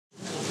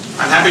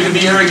Happy to be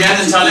here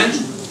again in Tallinn.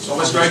 It's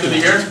always great to be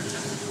here.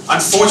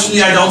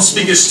 Unfortunately, I don't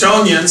speak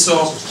Estonian,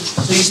 so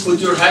please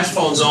put your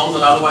headphones on,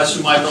 but otherwise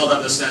you might not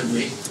understand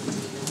me.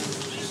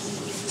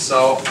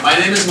 So, my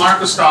name is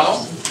Markus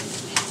Kalo.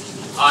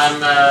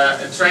 I'm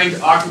a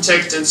trained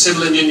architect and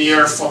civil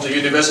engineer from the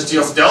University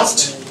of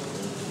Delft.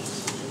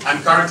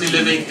 I'm currently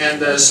living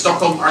in the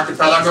Stockholm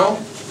archipelago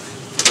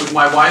with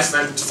my wife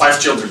and 5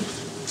 children.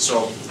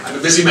 So, I'm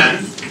a busy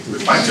man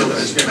with 5 children,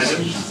 as you can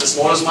imagine. The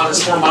smallest one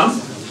is 4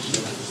 months.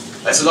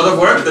 That's a lot of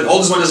work. The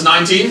oldest one is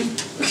 19.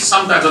 It's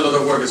sometimes a lot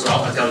of work as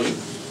well, I tell you,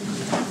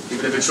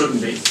 even if it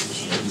shouldn't be.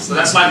 So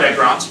that's my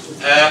background.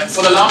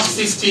 For the last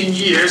 15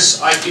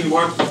 years, I've been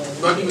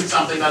working with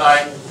something that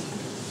I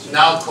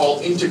now call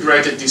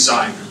integrated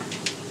design.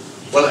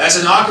 Well, as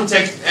an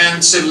architect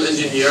and civil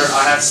engineer,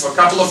 I have for a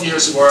couple of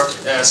years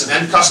worked as an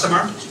end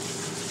customer,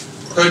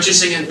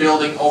 purchasing and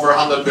building over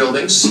 100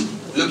 buildings,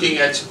 looking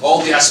at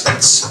all the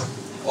aspects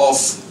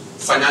of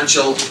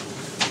financial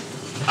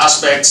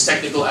aspects,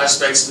 technical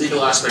aspects,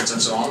 legal aspects,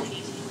 and so on.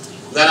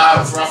 Then I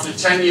have roughly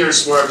 10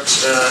 years worked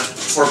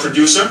for a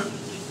producer,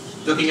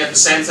 looking at the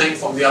same thing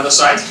from the other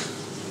side.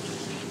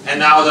 And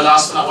now the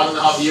last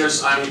 1.5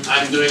 years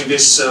I'm doing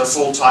this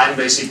full-time,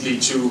 basically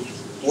to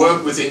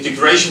work with the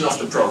integration of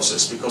the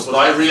process, because what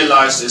I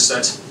realized is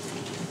that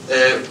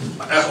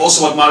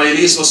also what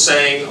Marie-Elise was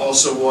saying,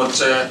 also what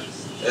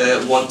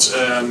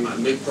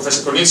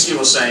Professor Kornitsky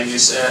was saying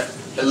is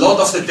a lot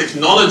of the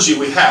technology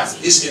we have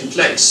is in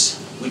place.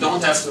 We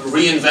don't have to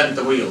reinvent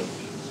the wheel.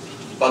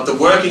 But the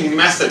working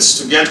methods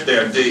to get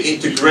there, the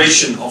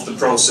integration of the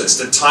process,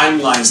 the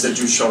timelines that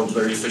you showed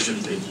very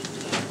efficiently,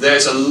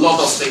 there's a lot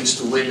of things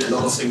to win, a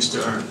lot of things to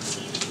earn.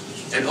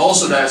 And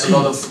also there's a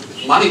lot of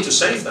money to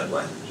save that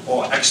way,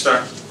 or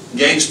extra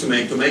gains to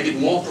make it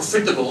more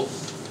profitable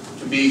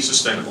to be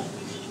sustainable.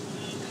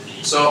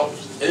 So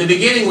in the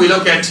beginning we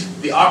look at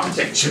the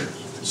architecture.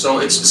 So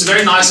it's a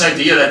very nice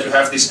idea that you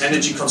have this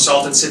energy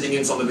consultant sitting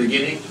in from the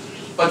beginning,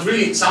 but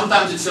really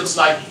sometimes it feels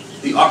like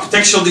the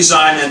architectural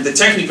design and the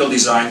technical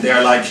design, they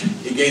are like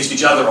against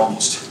each other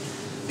almost.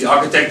 The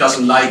architect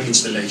doesn't like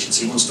installations,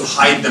 he wants to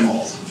hide them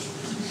all.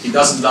 He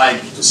doesn't like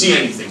to see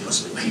anything,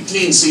 because we make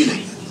clean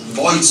ceiling,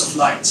 voids of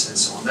light and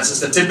so on. This is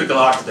the typical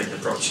architect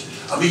approach.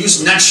 We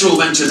use natural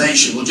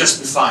ventilation, we'll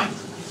just be fine.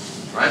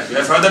 Right? You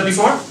have heard that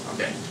before?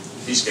 Okay,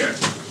 be scared.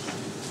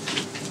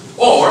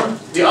 Or,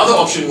 the other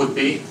option would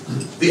be,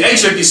 the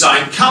HVAC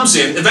design comes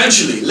in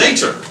eventually,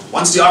 later.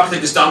 Once the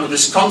architect is done with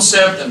this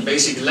concept and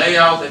basic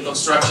layout and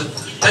construction,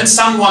 then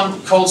someone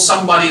calls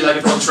somebody like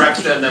a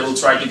contractor and they will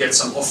try to get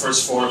some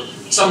offers for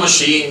some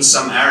machines,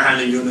 some air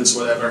handling units,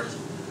 whatever.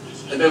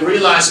 And they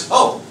realize,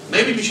 oh,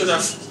 maybe we should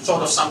have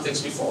thought of some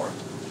things before.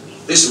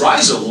 This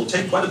riser will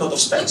take quite a lot of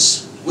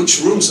space.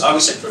 Which rooms are we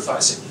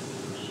sacrificing?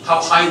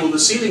 How high will the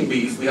ceiling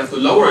be if we have to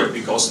lower it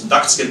because the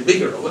ducts get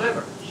bigger or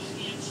whatever?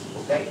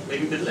 Okay,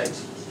 maybe a bit late.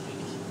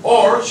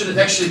 Or should it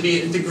actually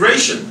be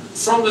integration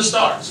from the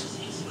start?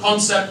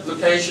 Concept,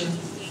 location,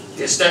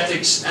 the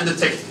aesthetics, and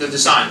the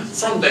design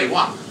from day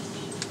one.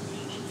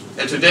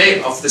 And today,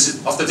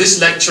 after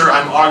this lecture,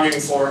 I'm arguing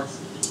for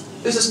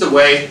this is the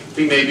way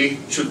we maybe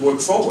should work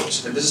forward,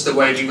 and this is the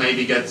way we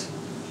maybe get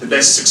the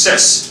best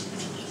success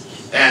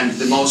and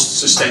the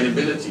most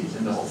sustainability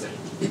in the whole thing.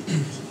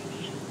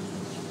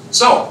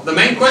 So, the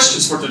main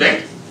questions for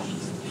today.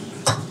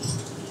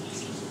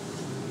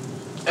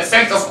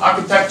 Effect of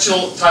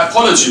architectural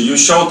typology. You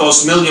showed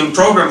those million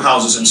program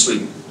houses in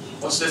Sweden.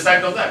 What's the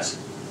effect of that?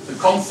 The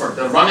comfort,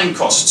 the running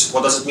costs,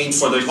 what does it mean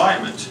for the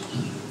environment?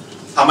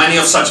 How many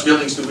of such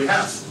buildings do we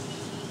have?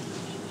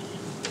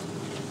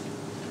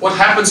 What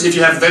happens if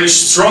you have very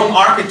strong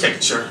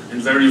architecture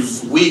and very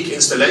weak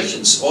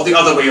installations, or the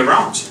other way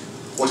around?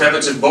 What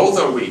happens if both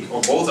are weak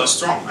or both are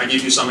strong? I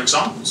give you some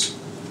examples.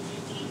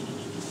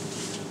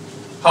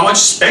 How much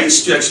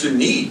space do you actually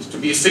need to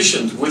be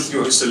efficient with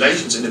your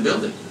installations in a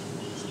building?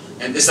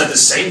 And is that the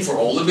same for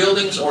all the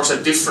buildings, or is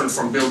that different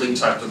from building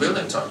type to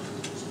building type?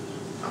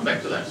 Come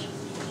back to that.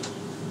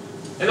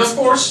 And of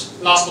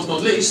course, last but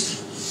not least,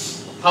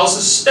 how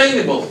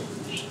sustainable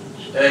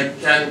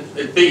can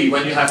it be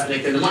when you have an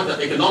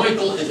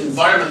economical and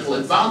environmental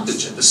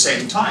advantage at the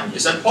same time?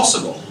 Is that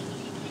possible?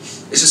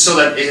 Is it so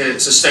that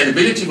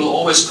sustainability will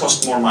always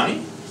cost more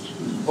money?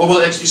 Or will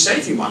it actually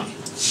save you money?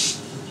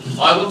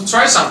 I will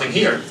try something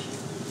here.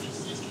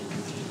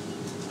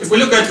 If we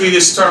look at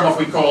this term, what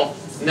we call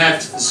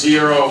net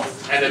zero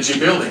energy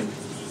building,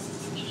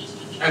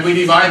 and we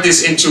divide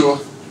this into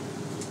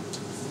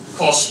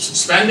cost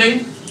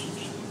spending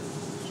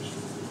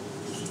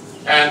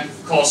and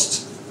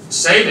cost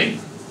saving,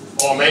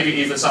 or maybe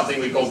even something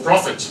we call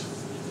profit.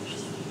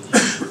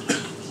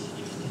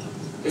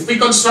 If we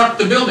construct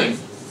the building,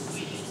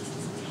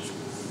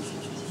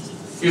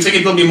 do you think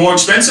it will be more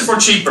expensive or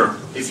cheaper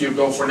if you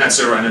go for net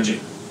zero energy?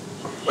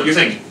 What do you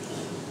think?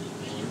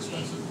 More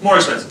expensive. More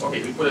expensive.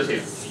 Okay, we put it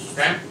here.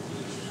 Okay.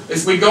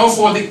 If we go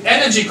for the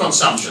energy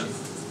consumption,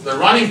 the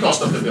running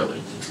cost of the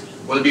building,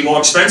 will it be more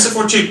expensive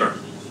or cheaper?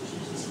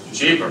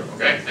 Cheaper.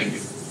 Okay, thank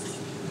you.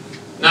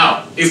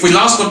 Now, if we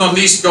last but not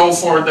least go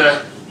for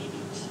the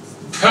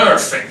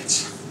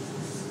perfect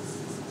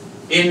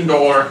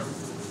indoor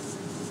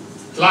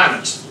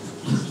climate,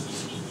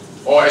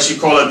 or as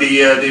you call it,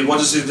 the what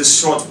is it,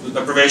 this short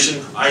abbreviation,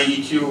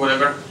 IEQ,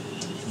 whatever,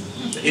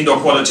 the indoor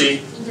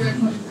quality,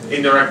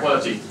 indoor air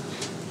quality.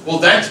 Will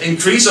that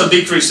increase or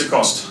decrease the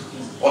cost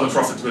or the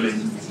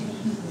profitability?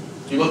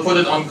 You will put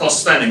it on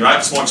cost spending, right?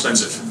 It's more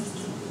expensive.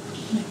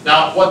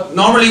 Now, what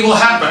normally will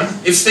happen,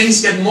 if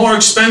things get more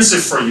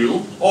expensive for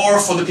you or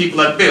for the people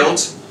that build,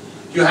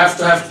 you have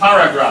to have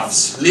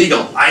paragraphs,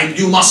 legal.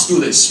 You must do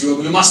this.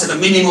 You must have a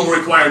minimum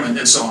requirement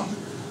and so on.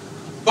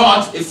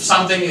 But if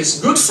something is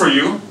good for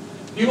you,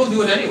 you will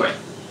do it anyway.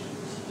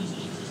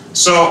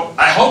 So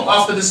I hope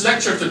after this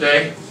lecture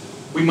today,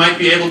 we might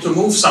be able to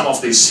move some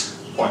of these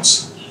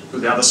points to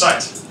the other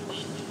side.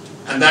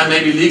 And then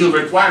maybe legal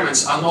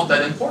requirements are not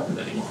that important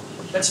anymore.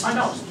 Let's find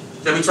out.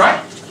 Can we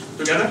try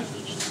together?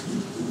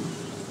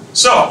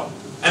 So,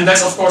 and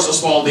that's of course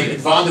as well the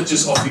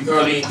advantages of the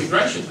early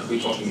integration that we're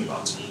talking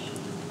about.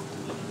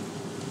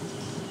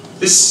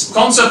 This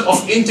concept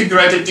of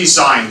integrated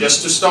design,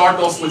 just to start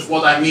off with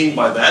what I mean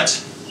by that.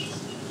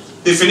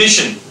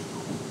 Definition.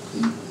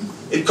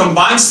 It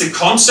combines the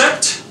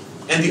concept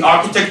and the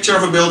architecture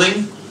of a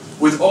building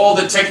with all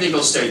the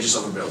technical stages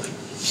of a building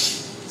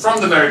from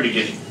the very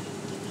beginning.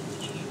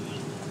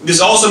 This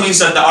also means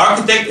that the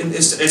architect and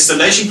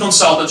installation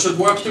consultant should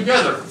work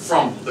together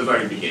from the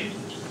very beginning.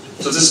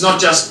 So this is not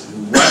just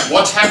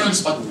what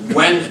happens, but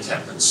when it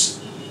happens.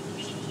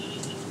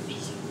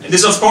 And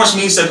this of course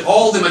means that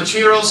all the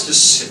materials,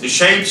 the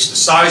shapes, the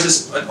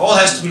sizes, it all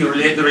has to be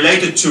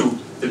related to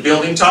the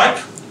building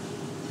type,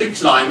 the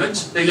climate.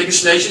 The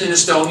legislation in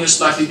Estonia is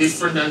slightly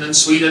different than in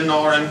Sweden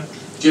or in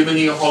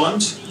Germany or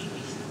Holland.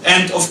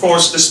 And of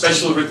course the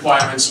special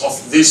requirements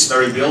of this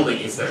very building,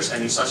 if there's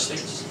any such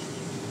things.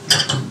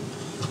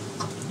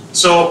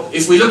 So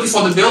if we're looking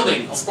for the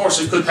building, of course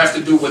it could have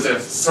to do with the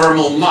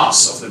thermal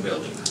mass of the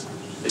building.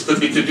 It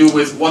could be to do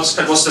with what's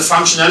the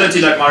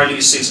functionality, like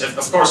Marie-Lise says.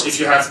 Of course, if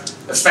you have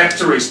a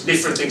factory,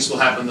 different things will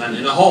happen than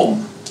in a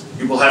home.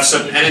 You will have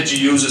certain energy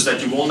uses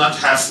that you will not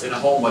have in a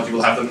home, but you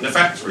will have them in a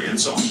factory and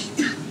so on.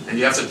 And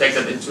you have to take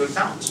that into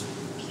account.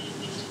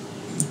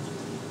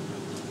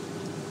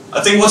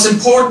 I think what's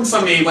important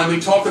for me when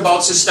we talk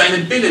about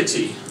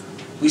sustainability,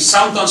 we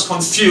sometimes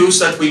confuse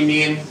that we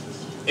mean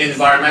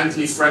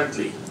environmentally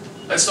friendly.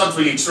 That's not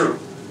really true.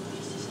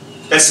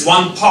 That's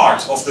one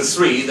part of the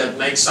three that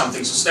makes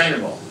something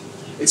sustainable.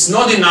 It's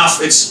not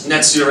enough it's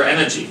net zero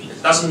energy.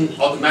 It doesn't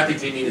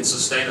automatically mean it's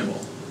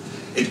sustainable.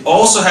 It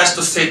also has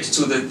to fit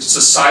to the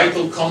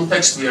societal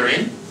context we are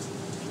in,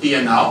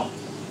 here now.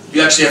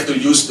 You actually have to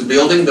use the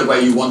building the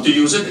way you want to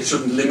use it. It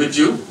shouldn't limit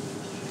you.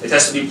 It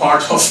has to be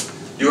part of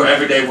your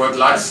everyday work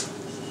life.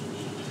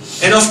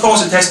 And of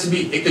course it has to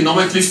be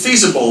economically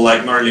feasible,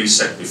 like Marie-Lise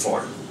said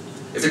before.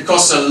 If it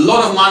costs a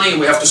lot of money and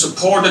we have to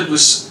support it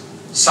with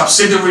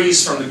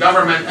subsidiaries from the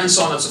government and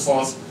so on and so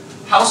forth,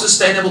 how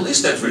sustainable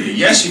is that really?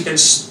 Yes, you can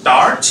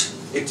start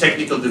a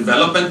technical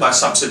development by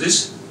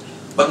subsidies,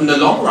 but in the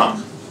long run,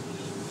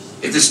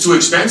 if it's too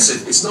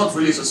expensive, it's not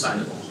really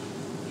sustainable.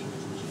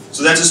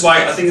 So that is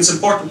why I think it's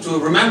important to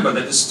remember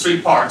that there's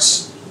three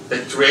parts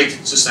that create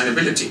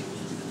sustainability.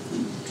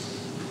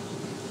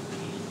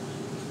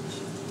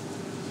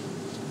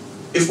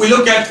 If we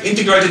look at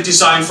integrated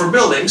design for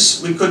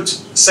buildings, we could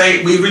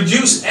say we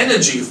reduce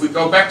energy, if we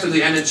go back to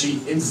the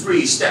energy, in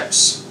 3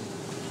 steps.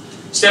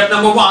 Step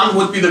number 1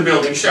 would be the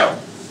building shell.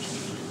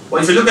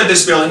 Well, if you look at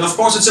this building, of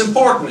course it's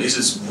important. Is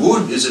it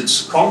wood? Is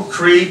it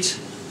concrete?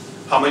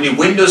 How many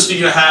windows do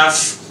you have?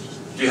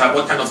 Do you have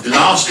what kind of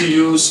glass do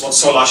you use? What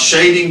solar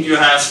shading do you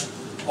have?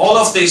 All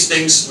of these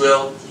things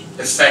will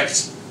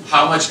affect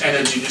how much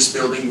energy this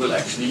building will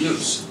actually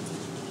use.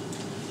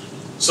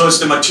 So it's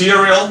the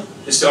material,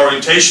 it's the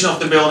orientation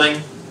of the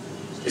building,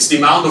 it's the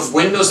amount of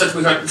windows that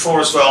we heard before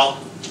as well,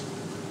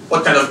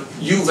 what kind of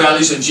U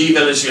values and G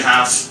values you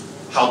have,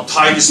 how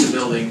tight is the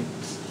building,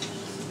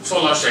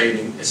 solar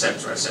shading,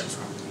 etc.,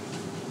 etc.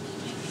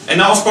 And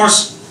now, of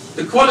course,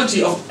 the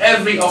quality of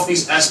every of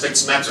these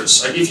aspects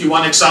matters. I give you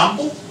one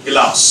example,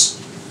 glass.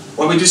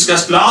 When we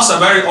discuss glass, I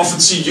very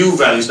often see U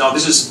values. Now,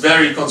 this is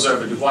very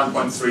conservative,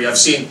 1.3. I've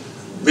seen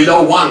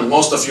below 1,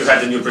 most of you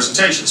had in your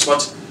presentations,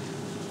 but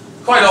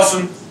quite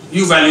often,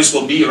 U values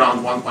will be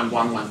around 1.1,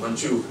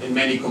 1.2 in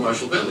many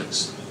commercial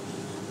buildings.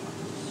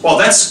 Well,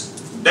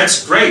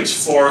 that's great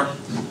for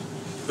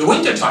the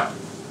winter time.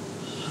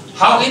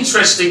 How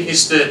interesting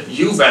is the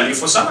U value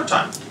for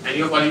summertime?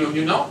 Anybody of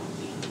you know?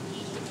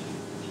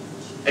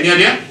 Any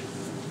idea?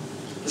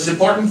 Is it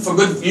important for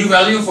good U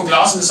value for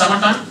glass in the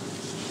summertime?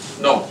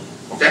 No.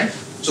 Okay?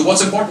 So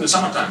what's important in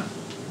summertime?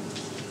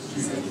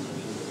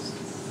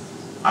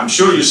 I'm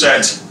sure you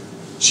said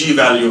G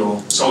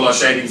value, solar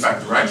shading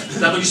factor, right?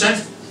 Is that what you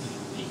said?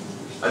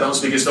 I don't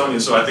speak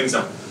Estonian, so I think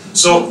so.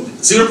 So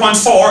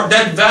 0.4,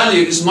 that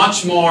value is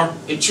much more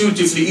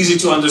intuitively easy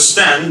to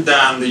understand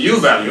than the U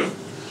value,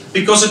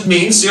 because it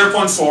means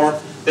 0.4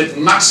 that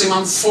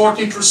maximum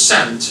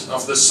 40%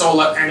 of the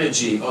solar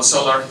energy or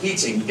solar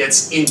heating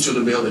gets into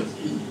the building.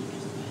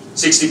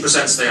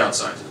 60% stay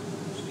outside.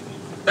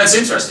 That's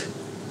interesting.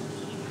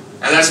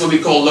 And that's what we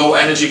call low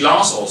energy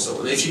glass also.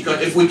 And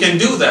if we can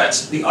do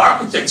that, the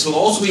architects will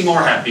also be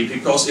more happy,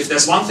 because if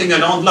there's one thing they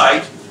don't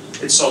like,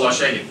 it's solar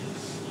shading.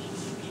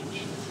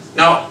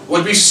 Now,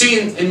 what we've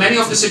seen in many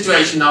of the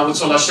situations now with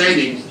solar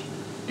shading,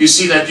 you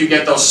see that you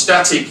get those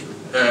static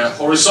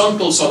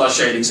horizontal solar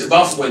shadings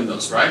above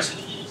windows, right?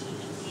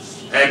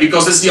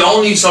 Because it's the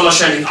only solar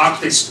shading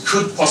architects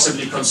could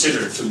possibly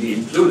consider to be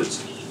included.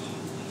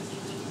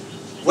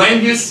 When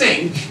do you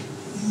think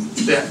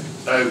the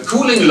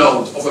cooling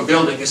load of a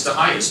building is the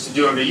highest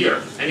during the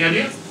year? Any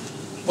idea?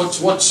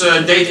 What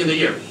date in the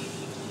year?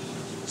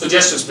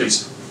 Suggestions,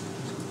 please.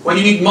 When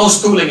you need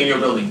most cooling in your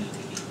building?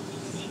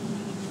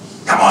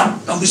 Come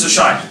on, don't be so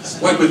shy.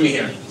 Work with me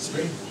here.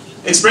 Spring.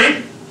 In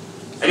spring?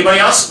 Anybody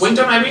else?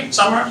 Winter maybe?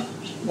 Summer?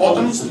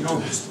 Autumn?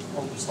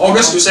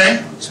 August, you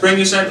say? Spring,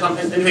 you said?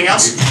 Anything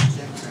else?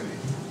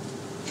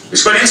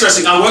 It's quite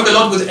interesting. I work a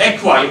lot with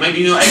Equa. Maybe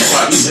you know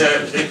Equa. It's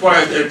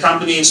a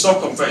company in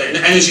Stockholm for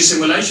energy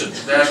simulation.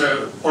 They have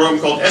a program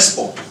called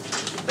ESPO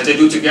that they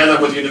do together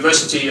with the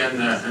university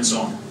and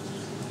so on.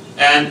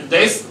 And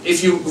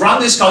if you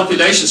run these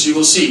calculations, you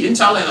will see, in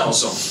Tallinn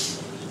also,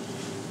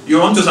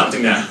 you're onto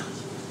something there.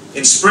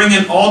 In spring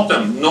and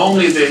autumn,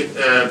 normally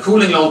the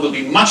cooling load will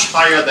be much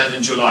higher than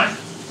in July.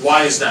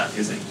 Why is that,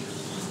 you think?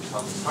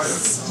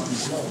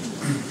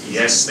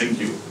 Yes, thank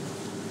you.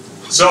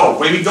 So,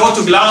 when we go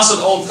to glass at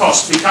all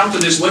costs, we come to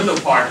this window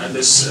part and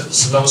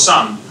this low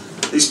sun.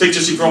 These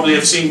pictures you probably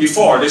have seen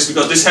before,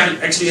 because this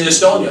happened actually in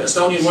Estonia,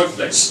 Estonian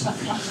workplace.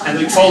 And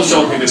the Paul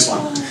showed me this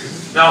one.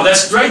 Now,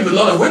 that's great with a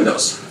lot of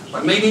windows,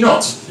 but maybe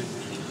not.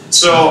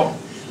 So,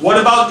 what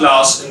about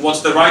glass and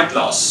what's the right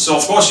glass? So,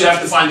 of course, you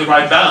have to find the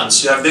right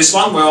balance. You have this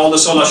one where all the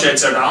solar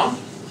shades are down,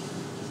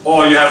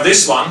 or you have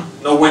this one,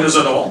 no windows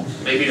at all.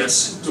 Maybe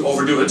that's to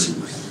overdo it.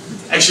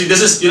 Actually,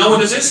 this is, you know what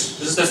this is?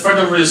 This is the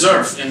Federal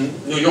Reserve in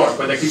New York,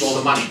 where they keep all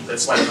the money.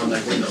 That's why they don't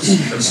like windows,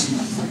 because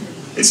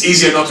it's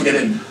easier not to get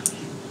in.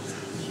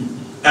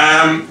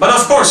 But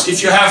of course,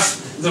 if you have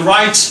the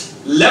right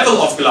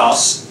level of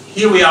glass,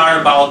 here we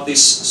are about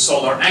these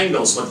solar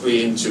angles, what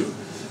we're into.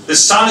 The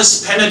sun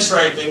is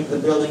penetrating the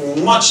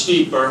building much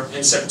deeper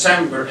in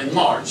September and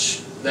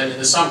March than in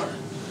the summer.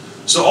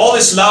 So all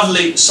this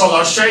lovely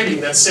solar shading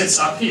that sits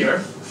up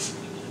here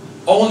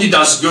only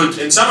does good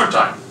in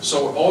summertime.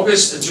 So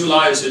August and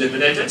July is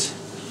eliminated,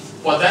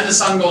 but then the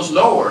sun goes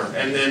lower,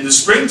 and in the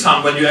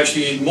springtime, when you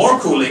actually need more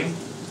cooling,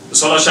 the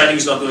solar shading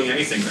is not doing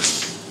anything,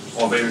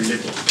 or very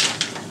little.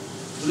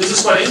 So this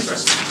is quite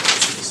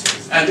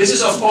interesting. And this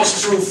is of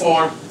course true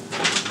for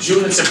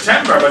June and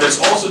September, but it's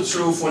also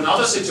true for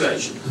another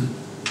situation.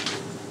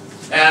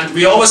 And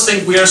we always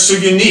think we are so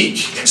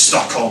unique in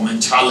Stockholm, in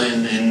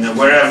Tallinn, in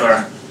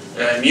wherever,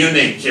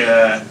 Munich.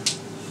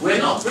 We're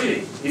not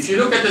really. If you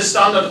look at the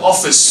standard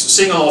office,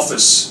 single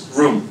office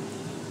room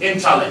in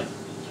Tallinn,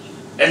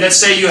 and let's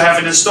say you have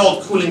an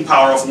installed cooling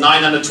power of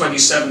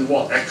 927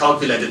 watt, I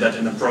calculated that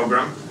in the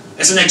program,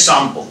 as an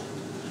example.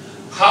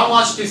 How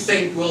much do you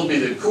think will be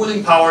the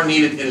cooling power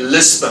needed in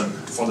Lisbon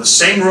for the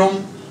same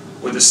room,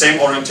 with the same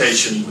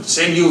orientation, with the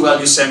same U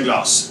value, same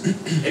glass?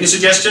 Any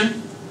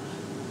suggestion?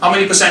 How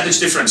many percentage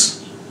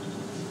difference?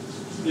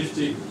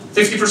 50.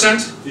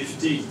 50%?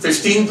 50.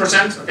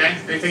 15%? Okay.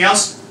 Anything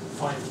else?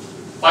 5.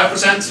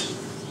 5%?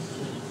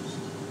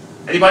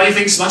 Anybody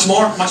thinks much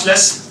more, much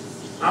less?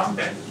 No?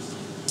 Okay.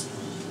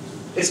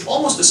 It's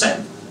almost the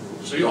same.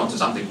 So you're onto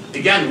something.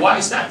 Again, why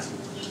is that?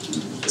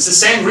 It's the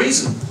same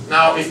reason.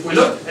 Now, if we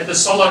look at the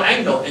solar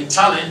angle in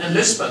Tallinn and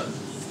Lisbon,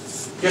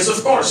 yes,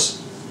 of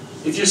course,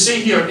 if you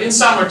see here in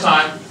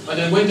summertime and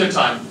in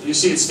wintertime, you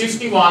see it's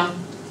 51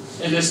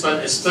 in Lisbon,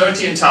 it's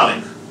 30 in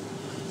Tallinn.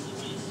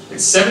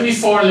 It's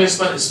 74 in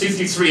Lisbon, it's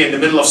 53 in the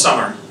middle of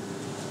summer.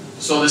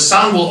 So the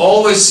sun will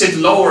always sit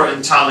lower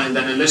in Tallinn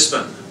than in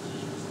Lisbon.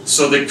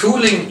 So the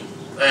cooling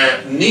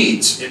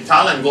needs in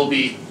Tallinn will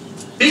be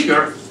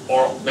bigger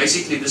or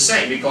basically the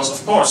same, because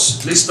of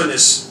course Lisbon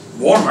is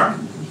warmer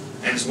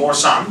and it's more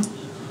sun,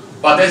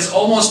 but that's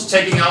almost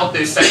taking out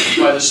the effect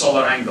by the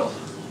solar angle.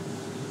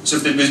 So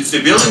if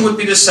the building would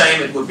be the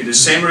same, it would be the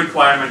same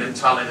requirement in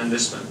Tallinn and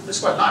Lisbon. That's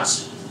quite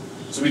nice.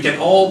 So we can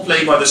all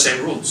play by the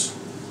same rules.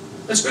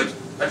 That's good.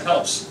 That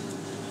helps.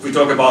 If we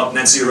talk about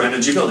net zero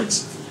energy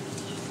buildings.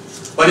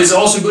 But it's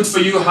also good for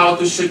you how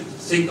to should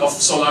think of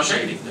solar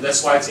shading, and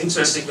that's why it's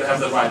interesting to have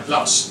the right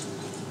glass.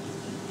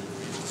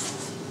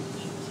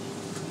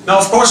 Now,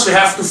 of course, we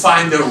have to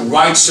find the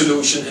right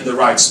solution in the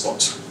right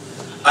spot.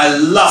 I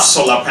love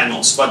solar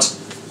panels, but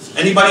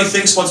anybody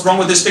thinks what's wrong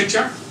with this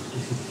picture?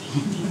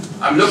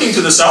 I'm looking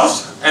to the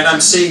south, and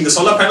I'm seeing the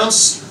solar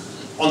panels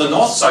on the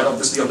north side,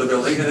 obviously, of the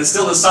building, and it's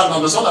still the sun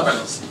on the solar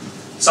panels.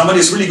 Somebody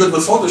is really good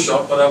with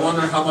Photoshop, but I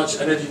wonder how much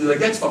energy do they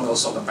get from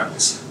those solar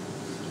panels.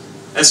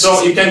 And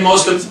so you can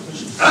most of...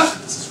 Huh?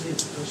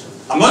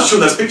 I'm not sure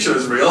that picture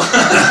is real.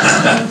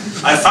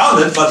 I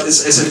found it, but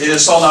it's in a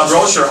solar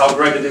brochure how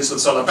great it is with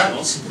solar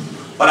panels.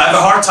 But I have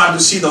a hard time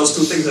to see those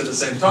two things at the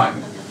same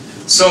time.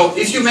 So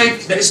if you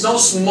make... There is no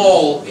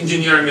small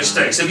engineering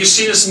mistakes. Have you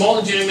seen a small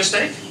engineering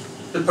mistake?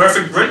 The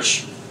perfect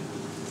bridge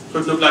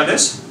could look like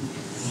this.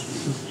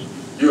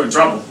 you're in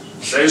trouble.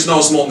 There is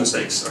no small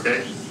mistakes,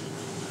 okay?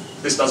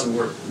 This doesn't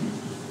work.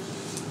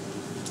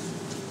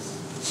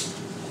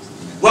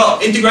 Well,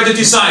 integrated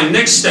design,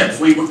 next step.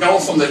 We would go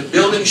from the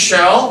building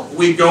shell,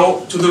 we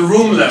go to the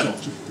room level.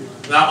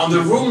 Now, on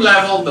the room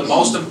level, the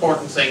most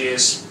important thing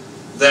is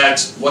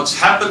that what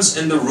happens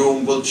in the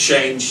room will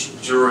change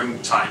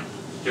during time,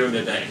 during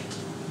the day.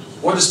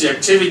 What is the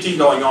activity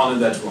going on in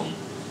that room?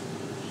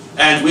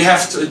 And we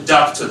have to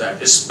adapt to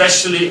that,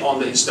 especially on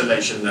the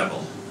installation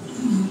level.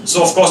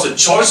 So, of course, the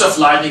choice of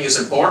lighting is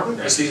important,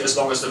 as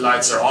long as the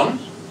lights are on.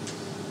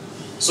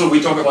 So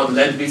we talk about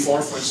LED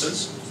before, for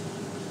instance.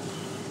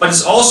 But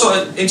it's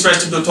also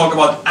interesting to talk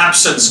about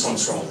absence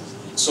control.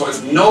 So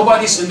if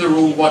nobody's in the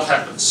room, what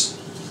happens?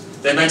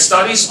 They made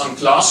studies on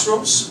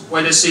classrooms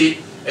where they see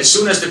as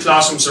soon as the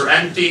classrooms are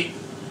empty,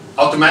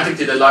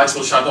 automatically the lights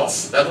will shut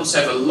off. That will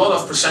save a lot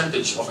of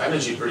percentage of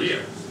energy per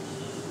year.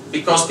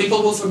 Because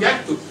people will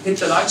forget to hit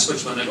the light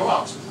switch when they go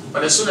out.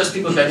 But as soon as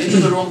people get into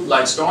the room,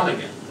 lights go on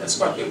again. That's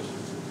quite good.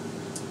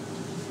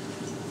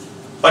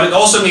 But it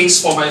also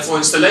means for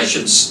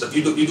installations that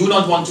you do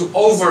not want to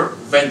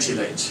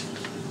over-ventilate.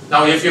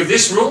 Now if you have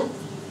this room,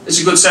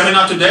 it's a good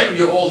seminar today,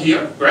 you're all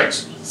here, great.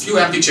 Few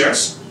empty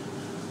chairs.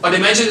 But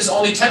imagine there's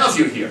only 10 of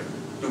you here.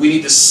 Do we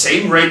need the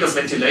same rate of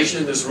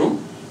ventilation in this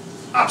room?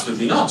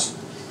 Absolutely not.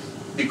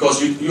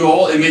 Because you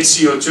all emit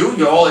CO2,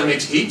 you all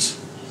emit heat.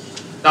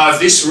 Now if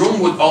this room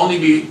would only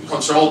be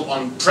controlled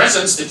on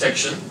presence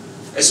detection,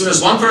 as soon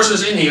as one person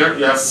is in here,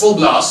 you have full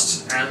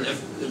blast, and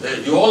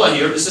if you all are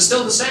here, it's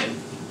still the same.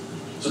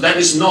 So that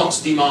is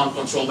not demand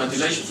control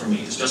ventilation for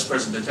me, it's just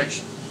presence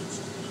detection.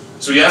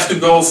 So you have to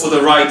go for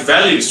the right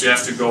values, you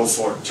have to go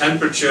for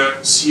temperature,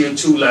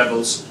 CO2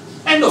 levels,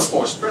 and of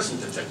course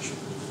presence detection.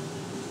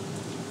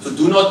 So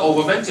do not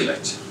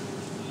overventilate.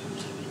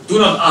 Do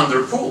not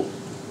undercool.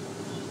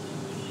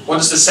 What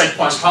is the set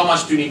point? How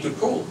much do you need to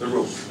cool the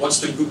room? What's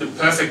the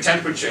perfect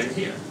temperature in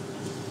here?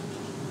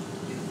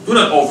 Do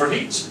not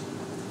overheat.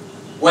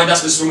 When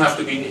does this room have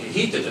to be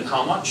heated and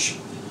how much?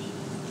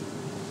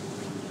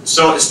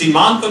 So it's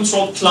demand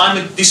controlled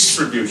climate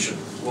distribution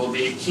will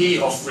be a key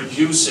of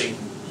reducing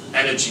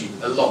energy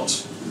a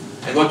lot.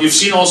 And what you've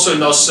seen also in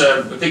those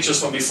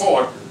pictures from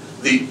before,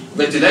 the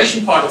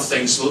ventilation part of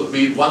things will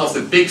be one of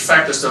the big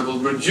factors that will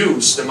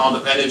reduce the amount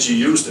of energy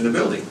used in the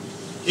building.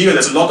 Here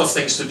there's a lot of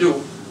things to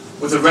do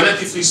with a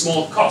relatively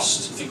small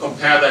cost. If you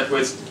compare that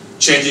with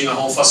changing a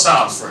whole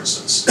facade, for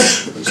instance,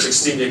 which is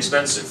extremely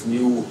expensive.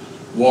 New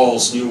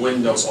walls, new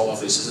windows, all of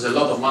this. This is a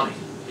lot of money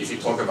if you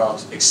talk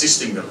about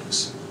existing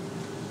buildings.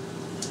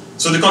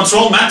 So the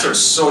control matters.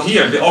 So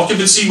here the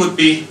occupancy would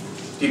be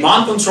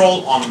demand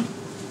control on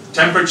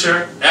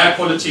temperature, air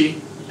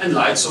quality, and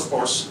lights, of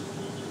course.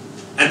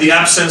 And the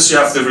absence, you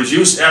have the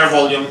reduced air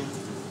volume,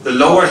 the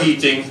lower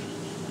heating,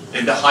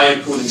 and the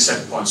higher cooling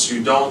set points.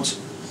 You don't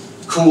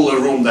cool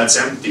a room that's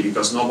empty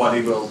because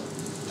nobody will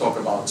talk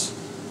about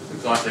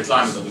the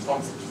climate or the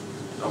comfort.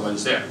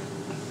 Nobody's there.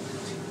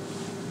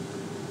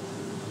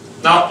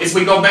 Now, if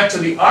we go back to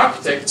the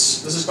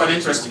architects, this is quite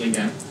interesting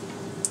again.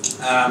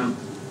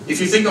 If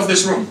you think of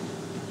this room,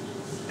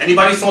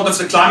 anybody thought of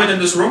the climate in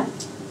this room?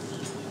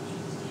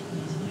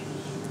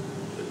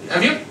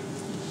 Have you?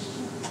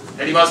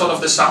 Anybody thought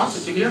of the sound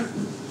that you hear?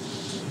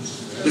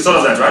 You thought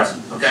of that, right?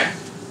 Okay.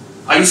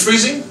 Are you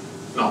freezing?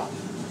 No.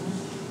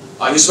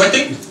 Are you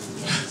sweating?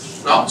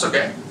 No, it's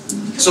okay.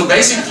 So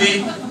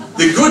basically,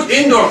 the good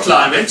indoor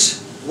climate,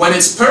 when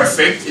it's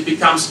perfect, it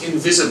becomes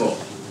invisible.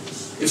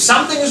 If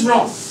something is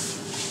wrong,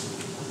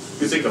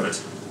 you think of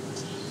it.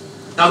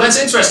 Now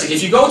that's interesting.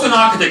 If you go to an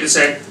architect and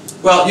say,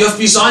 well, you have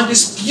designed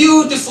this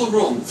beautiful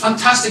room,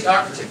 fantastic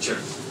architecture,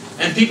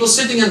 and people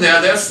sitting in there,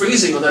 they're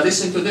freezing or they're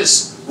listening to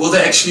this, will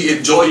they actually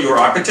enjoy your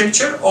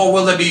architecture, or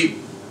will they be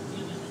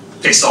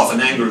pissed off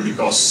and angry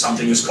because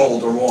something is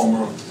cold or warm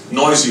or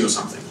noisy or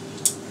something?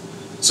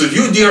 So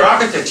you, dear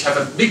architect, have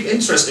a big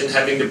interest in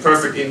having the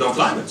perfect indoor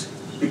climate,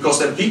 because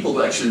then people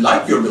will actually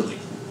like your building.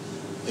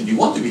 And you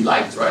want to be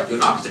liked, right? You're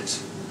an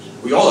architect.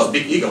 We all have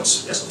big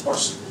egos. Yes, of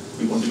course.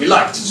 We want to be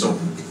liked. So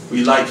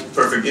we like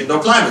perfect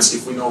indoor climates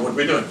if we know what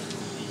we're doing.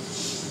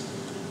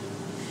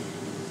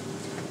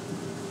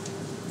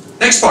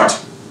 Next part.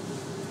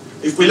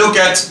 If we look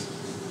at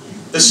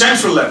the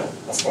central level,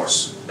 of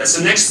course, that's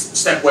the next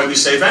step where we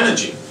save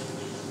energy.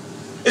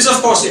 It's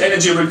of course the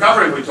energy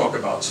recovery we talk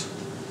about.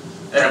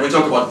 We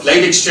talk about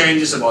plate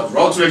exchanges, about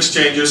rotary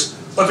exchanges,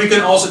 but we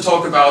can also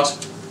talk about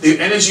the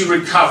energy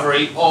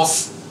recovery of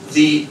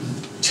the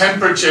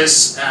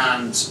temperatures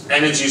and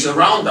energies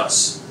around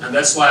us. And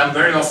that's why I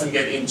very often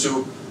get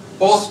into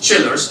both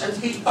chillers and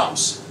heat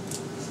pumps.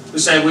 We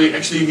say we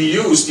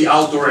use the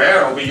outdoor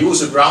air, or we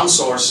use a ground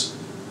source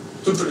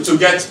to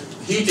get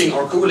heating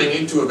or cooling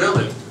into a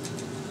building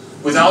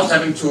without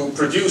having to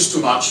produce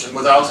too much and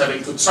without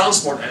having to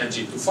transport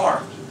energy too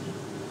far.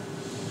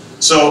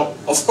 So,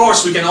 of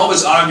course, we can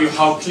always argue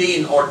how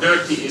clean or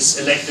dirty is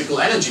electrical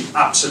energy.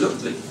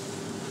 Absolutely.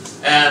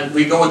 And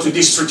we go to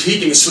district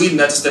heating in Sweden.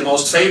 That's the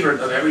most favorite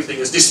of everything.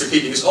 Is district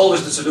heating is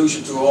always the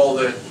solution to all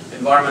the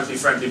environmentally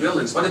friendly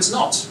buildings, but it's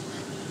not.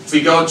 If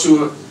we go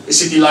to A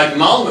city like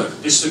Malmö,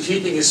 district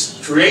heating is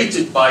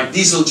created by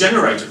diesel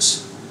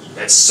generators.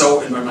 That's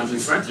so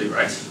environmentally friendly,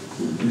 right?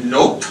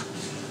 Nope.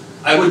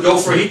 I would go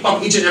for a heat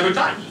pump each and every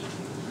time.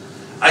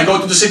 I go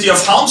to the city of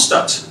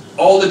Halmstad.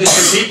 All the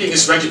district heating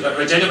is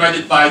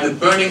generated by the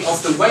burning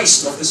of the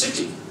waste of the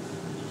city.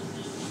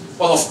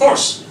 Well, of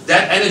course,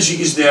 that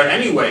energy is there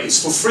anyway.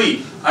 It's for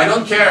free. I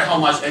don't care how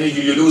much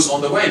energy you lose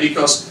on the way,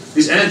 because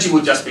this energy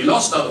would just be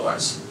lost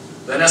otherwise.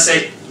 Then I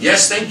say,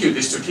 yes, thank you,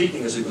 district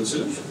heating is a good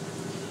solution.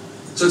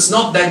 So it's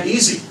not that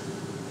easy.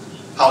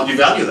 How do you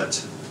value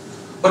that?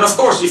 But of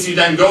course, if you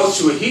then go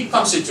to a heat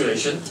pump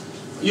situation,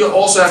 you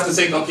also have to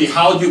think, okay,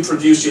 how do you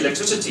produce your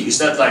electricity? Is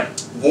that like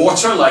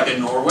water, like in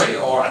Norway,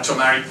 or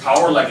atomic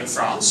power, like in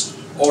France?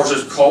 Or is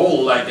it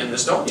coal, like in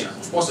Estonia?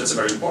 Of course, that's a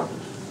very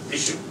important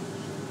issue.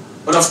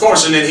 But of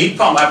course, in a heat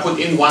pump, I put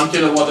in 1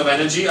 kilowatt of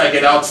energy, I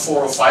get out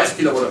 4 or 5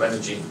 kilowatt of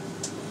energy.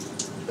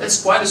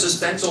 That's quite a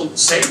substantial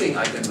saving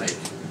I can make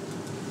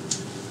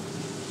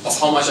of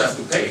how much I have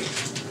to pay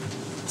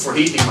for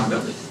heating my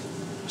building.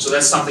 So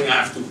that's something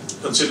I have to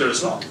consider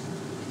as well.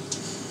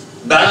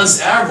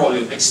 Balanced air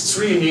volume,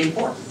 extremely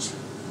important.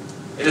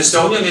 In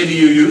Estonia, maybe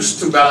you used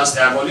to balanced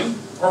air volume,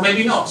 or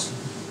maybe not.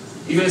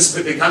 Even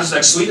in countries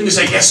like Sweden, they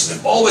say, yes, we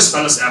have always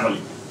balanced air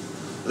volume.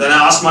 Then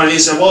I asked Marie,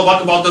 well,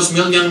 what about those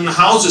million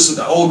houses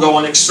that all go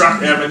on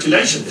extract air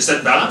ventilation? Is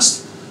that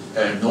balanced?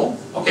 No.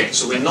 Okay,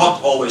 so we're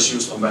not always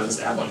used on balanced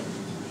air volume.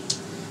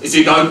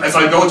 If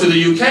I go to the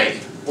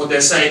UK, what they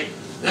say,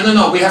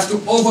 no, we have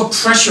to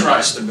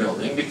over-pressurize the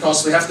building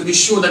because we have to be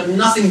sure that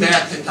nothing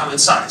bad can come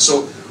inside.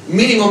 So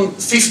minimum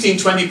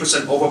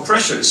 15-20%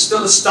 overpressure is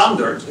still a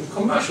standard in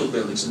commercial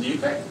buildings in the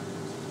UK.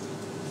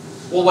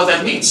 Well, what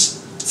that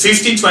means,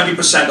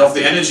 15-20% of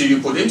the energy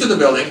you put into the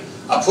building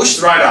are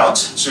pushed right out,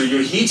 so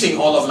you're heating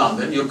all of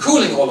London, you're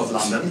cooling all of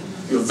London,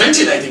 you're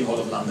ventilating all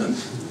of London,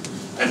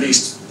 at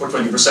least for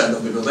 20%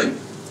 of the building.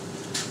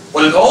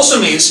 What it also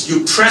means,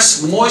 you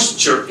press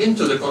moisture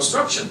into the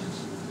construction.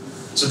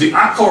 So the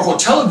Accor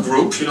hotel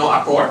group, you know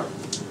Accor,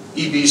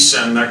 Ibis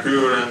and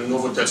Mercure and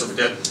Novotel,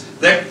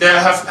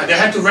 they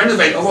had to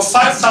renovate over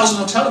 5,000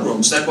 hotel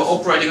rooms that were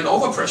operating at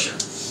overpressure.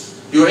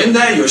 You're in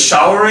there, you're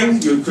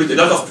showering, you create a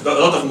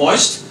lot of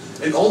moist,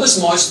 and all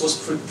this moist was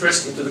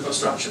pressed into the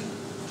construction.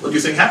 What do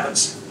you think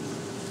happens?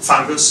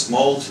 Fungus,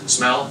 mold,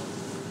 smell?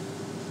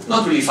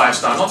 Not really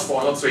 5-star, not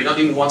 4, not 3, not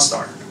even 1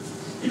 star.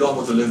 You don't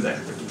want to live there,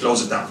 you have to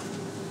close it down.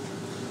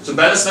 So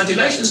balanced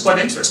ventilation is quite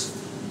interesting.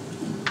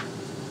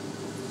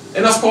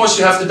 And of course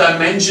you have to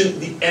dimension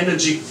the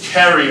energy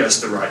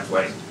carriers the right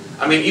way.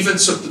 I mean, even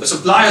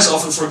suppliers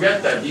often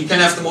forget that. You can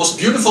have the most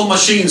beautiful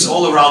machines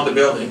all around the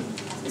building.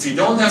 If you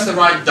don't have the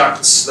right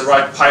ducts, the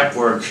right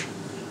pipework,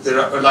 the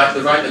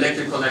right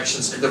electric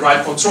connections, and the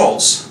right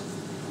controls,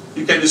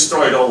 you can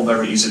destroy it all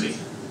very easily.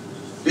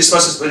 This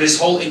was where this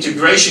whole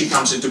integration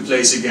comes into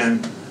place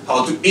again,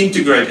 how to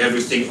integrate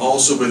everything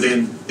also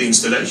within the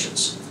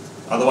installations.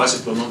 Otherwise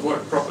it will not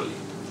work properly.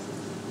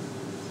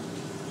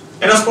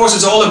 And of course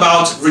it's all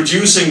about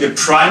reducing the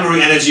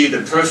primary energy,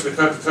 the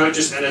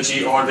purchased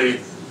energy, or the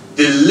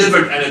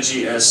delivered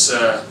energy as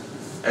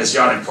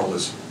Jarek called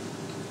it.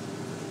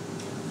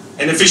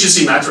 And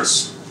efficiency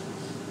matters.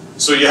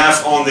 So you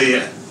have on the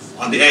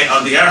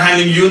air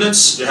handling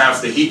units, you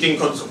have the heating,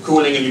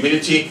 cooling and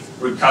humidity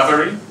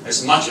recovery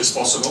as much as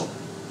possible.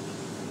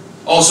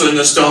 Also in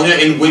Estonia,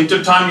 in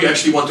winter time, you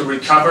actually want to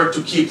recover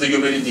to keep the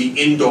humidity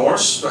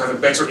indoors, to have a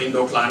better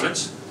indoor climate.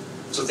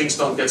 So things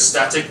don't get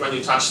static when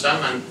you touch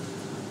them, and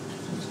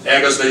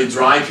air goes very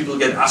dry, people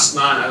get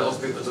asthma,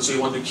 and so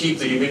you want to keep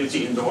the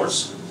humidity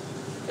indoors.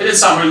 And in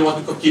summer, you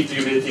want to keep the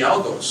humidity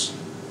outdoors.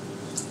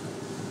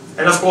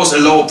 And of course, a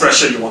low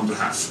pressure you want to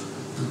have.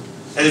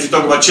 And if you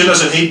talk about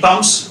chillers and heat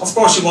pumps, of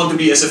course you want to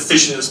be as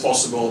efficient as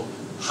possible,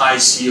 high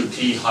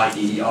COP, high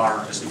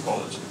EER, as we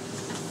call it.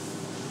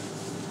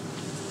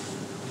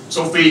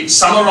 So if we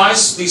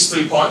summarize these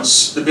 3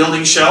 points, the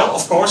building shell,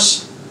 of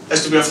course,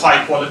 has to be of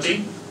high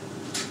quality.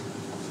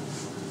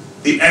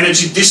 The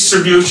energy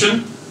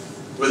distribution,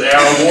 with air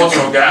or water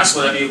or gas,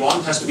 whatever you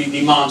want, has to be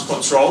demand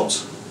controlled.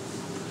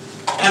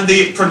 And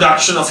the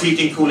production of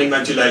heating, cooling,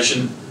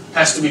 ventilation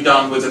has to be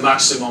done with the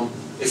maximum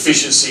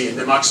efficiency and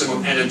the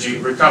maximum energy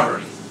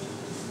recovery.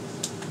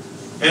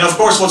 And of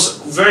course, what's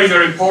very,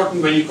 very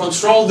important when you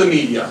control the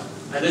media,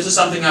 and this is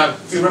something,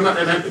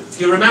 if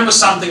you remember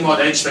something about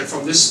HVAC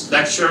from this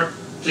lecture,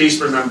 please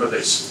remember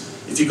this.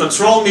 If you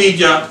control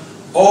media,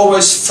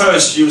 always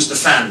first use the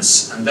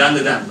fans and then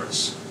the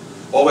dampers.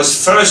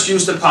 Always first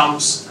use the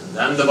pumps and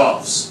then the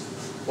valves.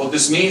 What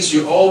this means,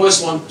 you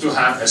always want to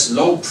have as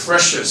low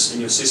pressures in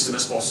your system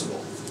as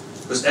possible.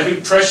 Because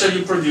every pressure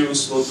you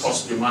produce will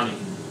cost you money.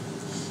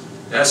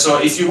 Yeah,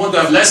 so if you want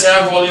to have less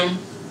air volume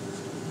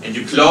and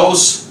you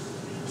close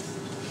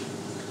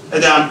a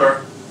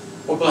damper,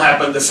 what will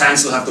happen? The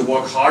fans will have to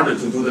work harder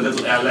to do the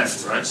little air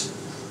left, right?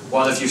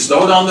 While if you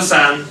slow down the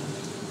fan,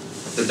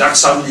 the duct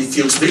suddenly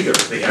feels bigger.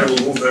 The air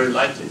will move very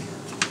lightly,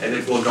 and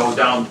it will go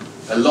down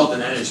a lot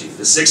in energy.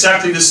 This is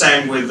exactly the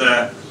same with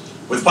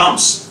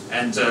pumps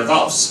and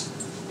valves.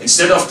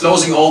 Instead of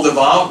closing all the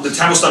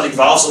thermostatic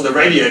valves on the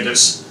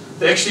radiators,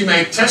 they actually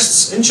made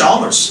tests in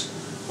Chalmers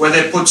where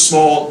they put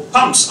small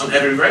pumps on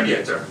every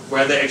radiator,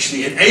 where they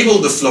actually enable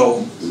the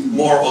flow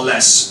more or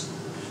less.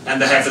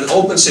 And they have an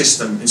open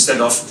system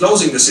instead of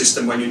closing the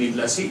system when you need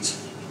less heat.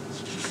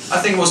 I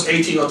think it was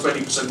 18 or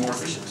 20% more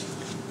efficient.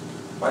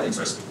 Quite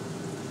interesting.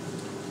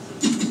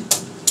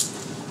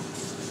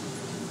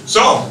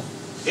 So,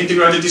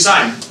 integrated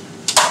design.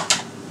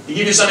 He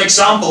gives you some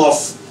example of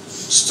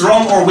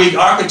strong or weak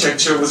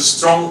architecture with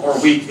strong or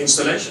weak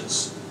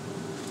installations.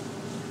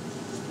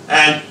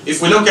 And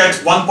if we look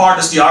at one part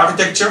as the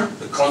architecture,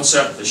 the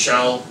concept, the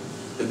shell,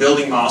 the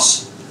building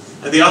mass,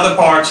 and the other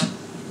part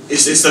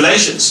is the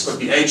installations. Could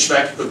be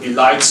HVAC, could be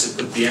lights, it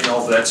could be any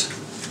of that.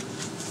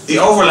 The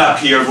overlap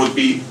here would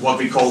be what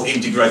we call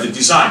integrated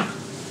design.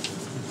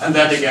 And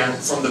that again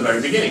from the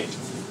very beginning.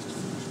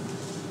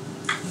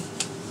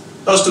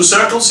 Those two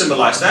circles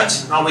symbolize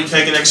that. Now we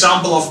take an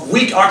example of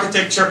weak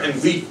architecture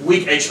and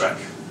weak HVAC.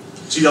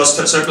 See, those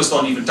circles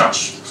don't even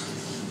touch.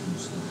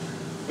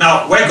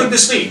 Now, where could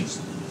this be?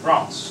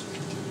 France.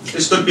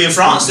 This could be in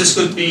France, this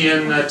could be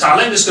in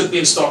Tallinn, this could be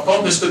in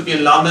Stockholm, this could be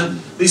in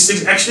London.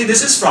 Actually,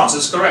 this is France,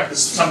 it's correct.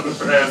 It's some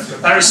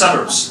Paris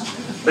suburbs.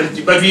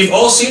 But we've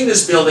all seen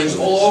these buildings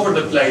all over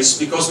the place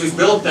because we've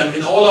built them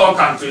in all our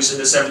countries in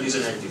the 70s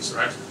and 80s,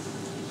 right?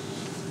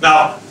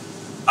 Now,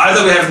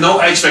 either we have no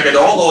HVAC at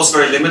all, or it's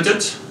very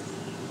limited.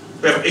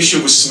 We have an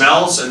issue with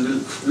smells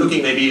and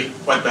looking maybe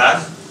quite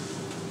bad.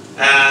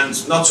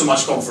 And not so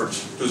much comfort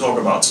to talk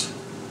about.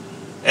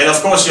 And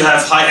of course you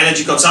have high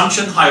energy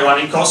consumption, high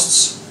running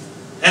costs.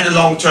 And in the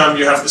long term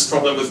you have this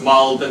problem with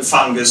mold and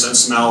fungus and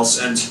smells,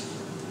 and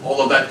all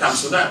of that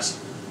comes with that.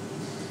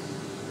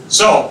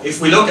 So,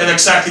 if we look at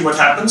exactly what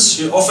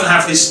happens, you often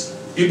have these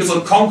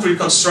beautiful concrete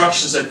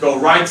constructions that go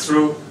right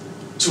through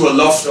to a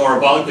loft or a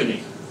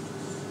balcony.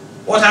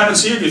 What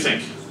happens here, do you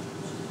think?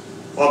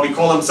 Well, we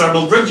call them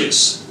thermal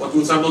bridges. What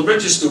do thermal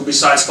bridges do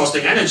besides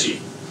costing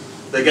energy?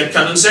 They get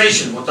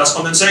condensation. What does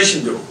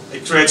condensation do?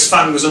 It creates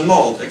fungus and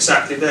mold.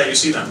 Exactly there, you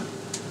see them.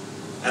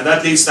 And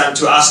that leads them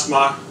to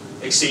asthma,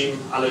 eczema,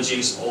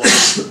 allergies, all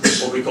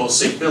this, what we call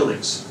sick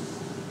buildings.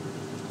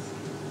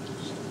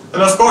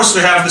 And of course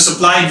we have the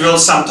supply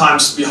grills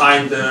sometimes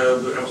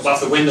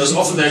above the windows.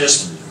 Often they're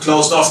just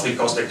closed off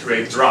because they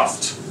create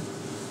draft.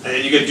 And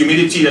then you get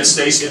humidity that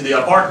stays in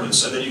the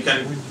apartments, and then you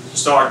can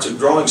start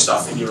growing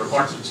stuff in your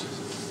apartment.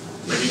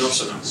 Maybe not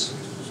so nice.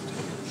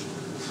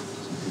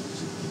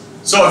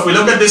 So if we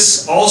look at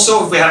this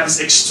also, if we have this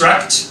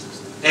extract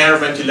air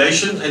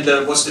ventilation,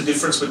 and what's the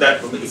difference with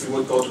that if you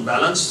would go to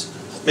balanced?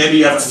 Maybe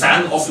you have a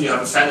fan, often you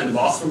have a fan in the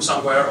bathroom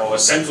somewhere, or a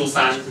central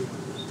fan,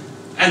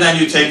 and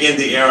then you take in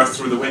the air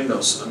through the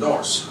windows and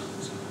doors.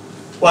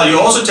 Well, you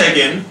also take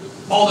in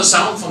all the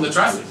sound from the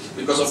traffic,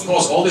 because of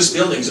course all these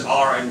buildings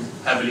are in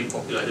heavily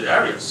populated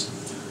areas.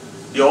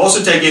 You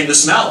also take in the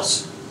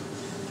smells.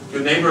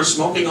 Your neighbor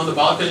smoking on the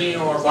balcony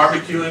or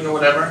barbecuing or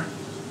whatever.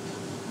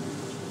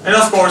 And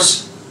of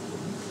course,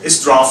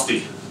 it's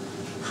drafty.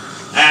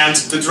 And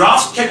the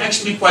draft can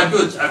actually be quite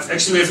good.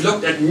 Actually, we've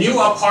looked at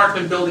new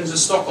apartment buildings in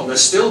Stockholm. They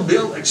still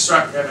build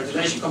extract air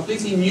ventilation,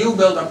 completely new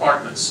built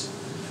apartments.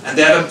 And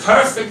they have a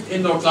perfect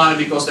indoor climate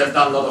because they've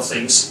done a lot of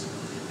things.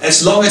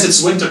 As long as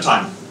it's winter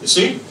time. You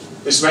see?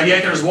 This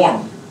radiator is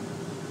warm.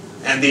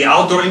 And the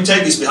outdoor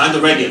intake is behind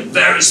the radiator.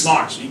 Very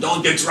smart. You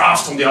don't get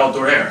draft from the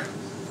outdoor air.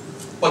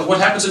 But what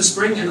happens in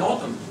spring and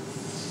autumn?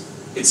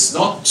 It's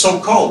not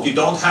so cold. You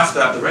don't have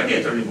to have the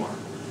radiator anymore.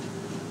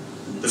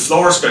 The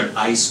floors get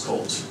ice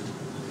cold.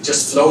 It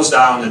just flows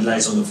down and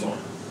lays on the floor.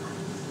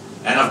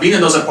 And I've been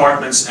in those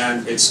apartments,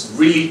 and it's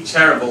really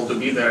terrible to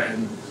be there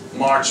in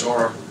March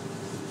or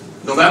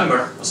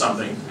November or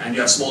something, and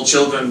you have small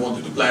children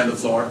wanting to play on the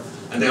floor,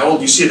 and they all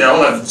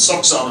have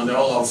socks on, and they're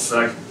all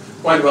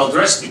quite well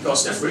dressed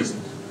because they're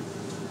freezing.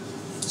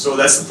 So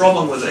that's the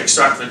problem with the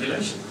extract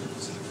ventilation.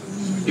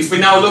 If we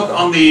now look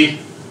on the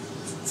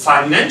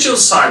financial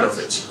side of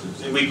it,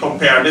 and we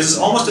compare, this is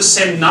almost the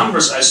same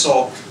numbers I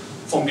saw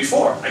from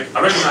before. I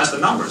recognize the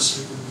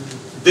numbers.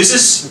 This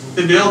is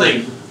the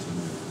building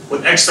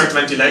with extract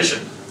ventilation,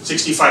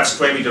 65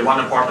 square meter, one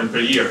apartment per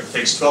year. It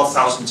takes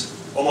 12,000,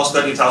 almost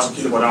 30,000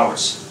 kilowatt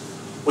hours.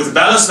 With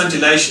balanced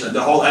ventilation,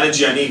 the whole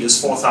energy I need is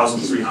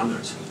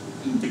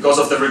 4,300. Because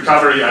of the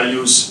recovery, I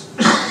use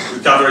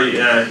recovery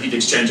heat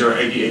exchanger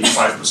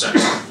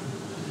 80–85%.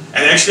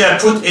 And actually I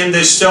put in the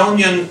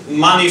Estonian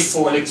money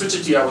for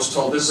electricity. I was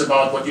told this is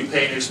about what you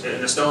pay in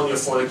Estonia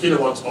for the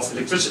kilowatt of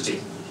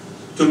electricity,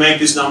 to make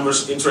these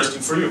numbers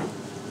interesting for you.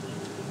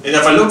 And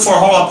if I look for a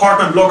whole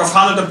apartment block of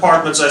 100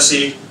 apartments, I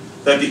see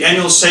that the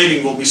annual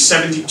saving will be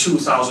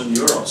 72,000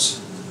 euros.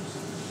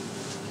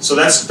 So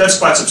that's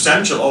quite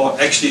substantial,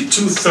 or actually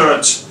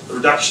 2/3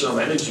 reduction of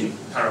energy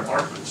per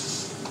apartment.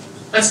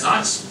 That's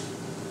nice.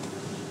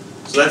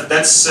 So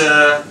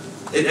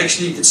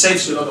it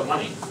saves you a lot of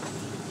money.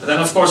 And then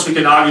of course we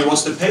can argue,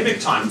 what's the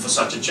payback time for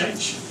such a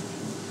change?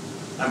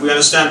 And we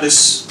understand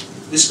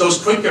this goes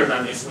quicker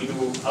than if we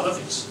do other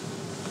things.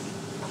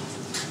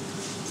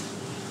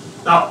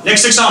 Now,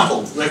 next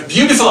example. We have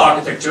beautiful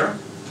architecture,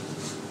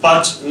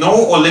 but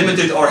no or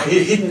limited or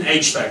hidden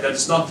HVAC. That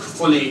is not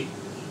fully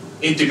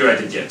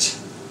integrated yet.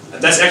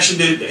 And that's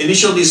actually the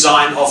initial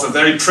design of a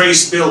very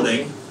praised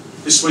building,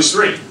 the Swiss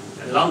Re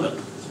in London.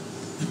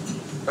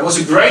 There was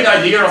a great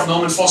idea of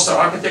Norman Foster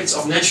architects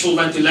of natural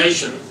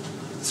ventilation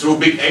through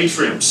big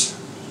atriums.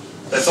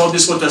 They thought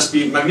this would just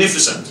be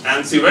magnificent,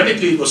 and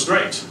theoretically it was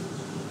great.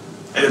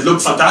 And it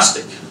looked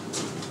fantastic.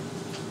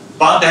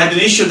 But they had an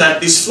issue that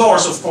these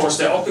floors, of course,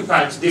 they're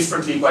occupied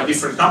differently by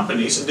different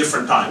companies in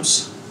different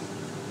times.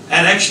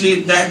 And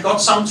actually they had got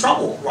some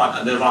trouble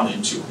they run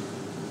into.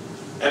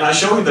 And I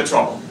show you the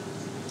trouble.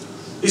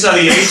 These are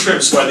the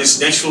atriums where this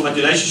natural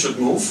ventilation should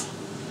move.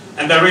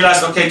 And they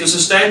realized, okay, to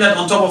sustain that,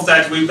 on top of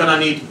that, we're going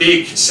to need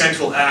big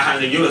central air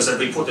handling units that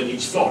we put in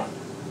each floor.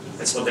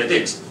 That's what they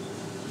did.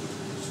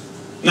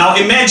 Now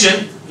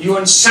imagine you're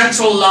in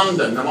central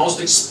London, the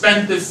most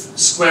expensive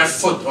square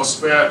foot or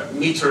square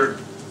meter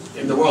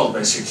in the world,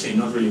 basically,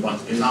 not really, but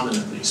in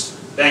London at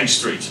least, Bank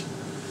Street.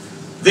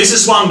 This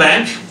is one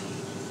bank,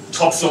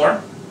 top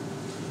floor.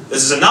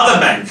 This is another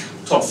bank,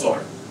 top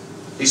floor.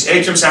 These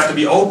atriums have to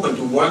be open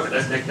to work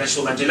at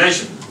natural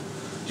ventilation.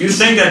 Do you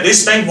think that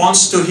this bank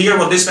wants to hear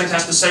what this bank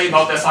has to say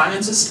about their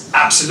finances?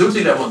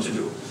 Absolutely they want to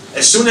do.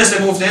 As soon as they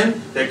moved in,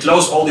 they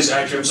closed all these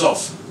atriums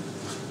off.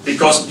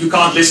 Because you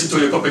can't listen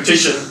to your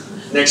competition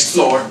next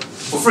floor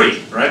for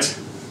free, right?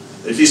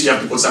 At least you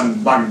have to put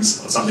some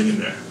buttons or something in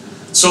there.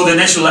 So the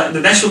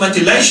natural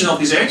ventilation of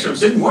these atriums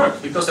didn't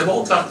work because they were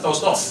all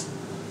closed off.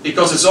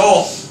 Because it's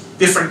all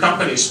different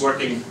companies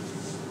working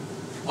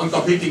on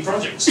competing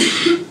projects.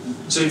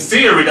 So in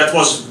theory that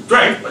was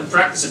great, but in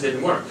practice it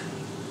didn't work.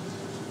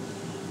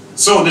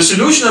 So the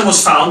solution that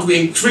was found, we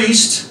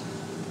increased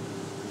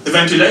the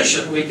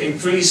ventilation, we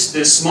increased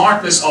the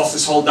smartness of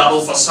this whole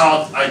double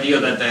facade idea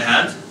that they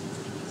had.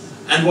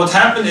 And what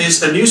happened is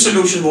the new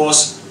solution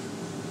was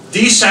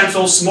these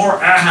central small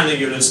air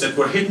handling units that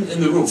were hidden in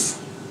the roof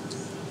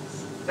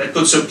that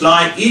could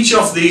supply each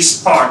of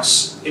these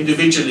parts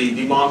individually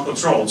demand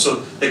control.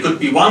 So there could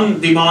be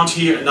one demand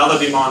here, another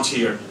demand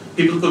here.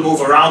 People could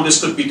move around, this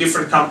could be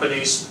different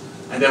companies,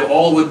 and they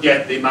all would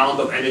get the amount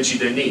of energy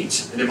they need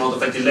and the amount of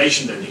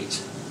ventilation they need.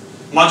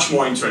 Much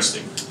more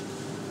interesting.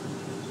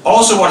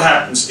 Also what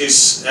happens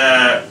is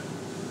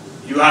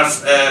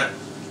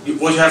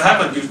what you have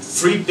happened, you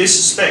freed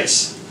this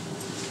space.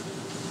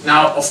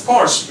 Now, of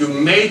course, you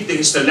made the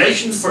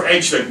installation for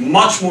HVAC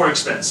much more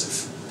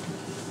expensive.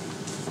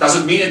 Does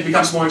it mean it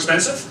becomes more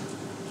expensive?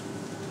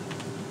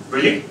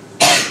 Really?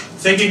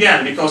 Think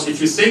again, because if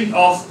you think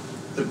of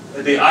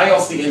the eye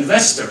of the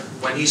investor,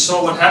 when he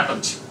saw what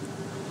happened,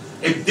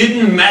 it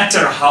didn't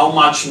matter how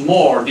much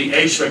more the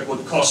HVAC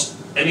would cost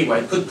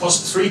anyway. It could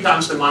cost 3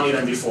 times the money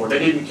than before. They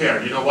didn't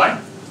care. You know why?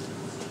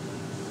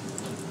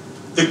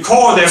 The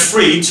core they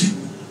freed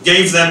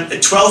gave them a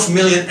 12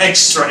 million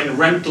extra in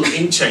rental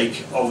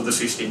intake over the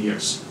 15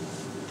 years.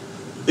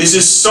 This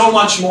is so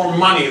much more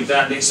money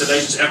than the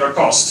installations ever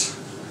cost.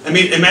 I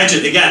mean,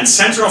 imagine, again,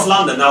 center of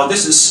London. Now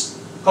this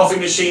is coffee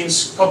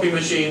machines, copy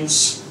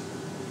machines,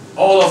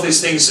 all of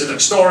these things, like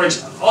storage,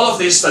 all of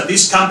this that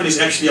these companies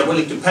actually are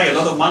willing to pay a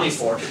lot of money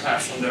for to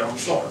have on their own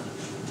floor.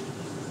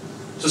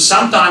 So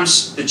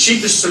sometimes the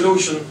cheapest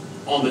solution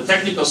on the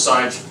technical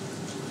side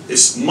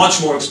is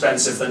much more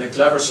expensive than a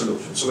clever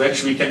solution. So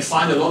actually we can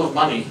find a lot of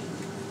money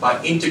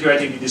by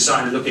integrating the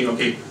design and looking,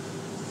 okay,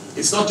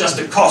 it's not just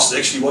the cost,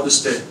 actually what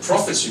is the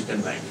profits you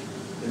can make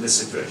in this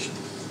situation.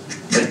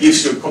 That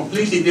gives you a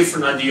completely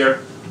different idea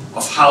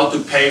of how to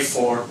pay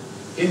for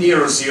a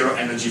near zero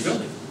energy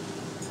building.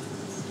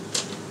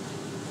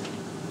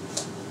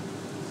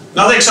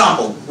 Another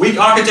example, weak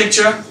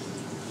architecture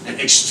and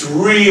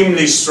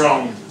extremely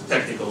strong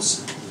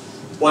technicals.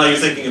 What are you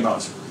thinking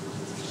about?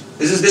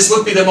 This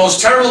would be the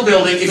most terrible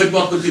building if it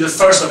would be the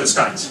first of its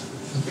kind.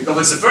 Because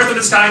it's the first of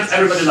its kind,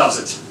 everybody loves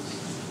it.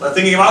 But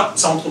thinking about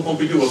Centre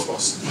Pompidou, of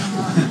course.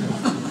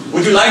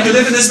 Would you like to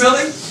live in this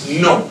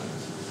building? No.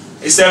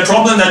 Is there a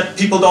problem that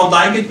people don't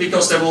like it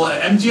because they will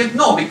empty it?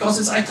 No, because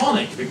it's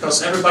iconic.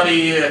 Because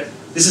everybody,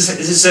 this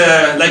is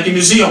like a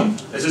museum.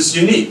 This is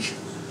unique.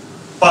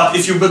 But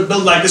if you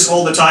build like this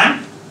all the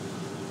time,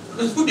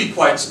 it would be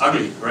quite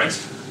ugly, right?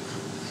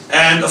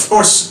 And of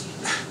course,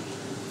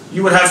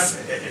 you would have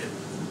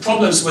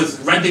problems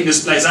with renting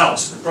this place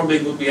out. It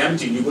probably would be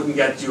empty. You wouldn't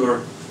get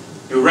your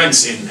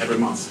rents in every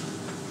month.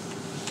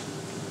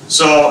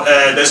 So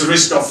there's a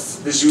risk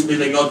of this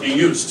building not being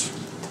used.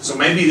 So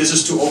maybe this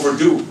is to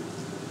overdo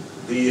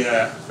the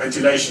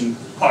ventilation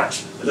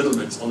part a little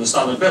bit on the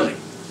standard building.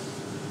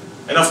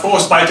 And of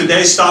course, by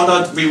today's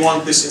standard, we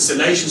want these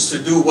installations to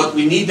do what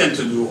we need them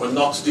to do or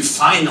not to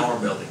define our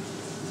building.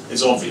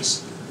 It's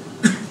obvious.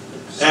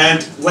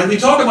 And when we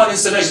talk about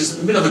installations,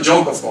 it's a bit of a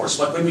joke of course,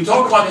 but when we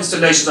talk about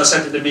installations, I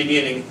said at the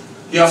beginning,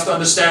 you have to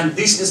understand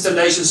these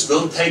installations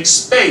will take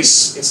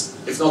space,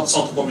 if not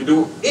Centre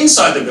Pompidou,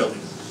 inside the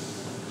building.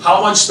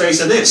 How much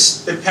space it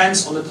is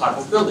depends on the type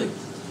of building.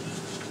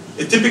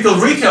 A typical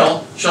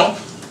retail shop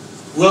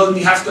will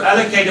have to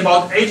allocate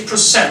about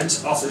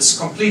 8% of its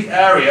complete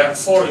area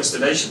for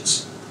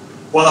installations,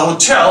 while a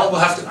hotel will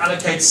have to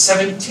allocate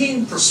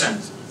 17%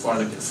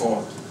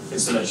 for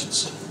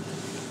installations.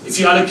 If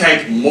you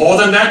allocate more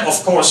than that,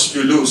 of course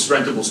you lose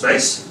rentable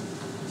space.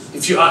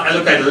 If you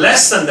allocate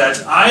less than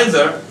that,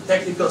 either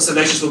technical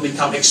installations will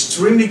become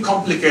extremely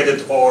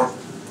complicated, or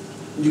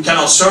you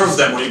cannot serve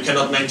them, or you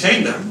cannot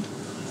maintain them,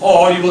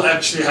 or you will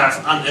actually have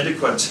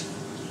inadequate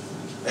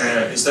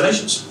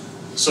installations.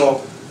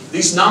 So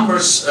these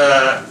numbers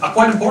are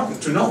quite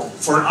important to know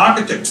for an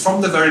architect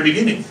from the very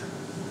beginning.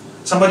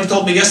 Somebody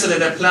told me yesterday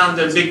they planned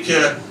a big,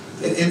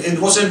 it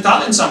was in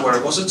Tallinn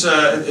somewhere, was it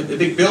a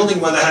big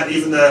building where they had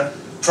even a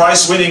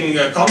prize-winning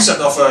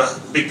concept of a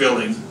big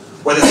building,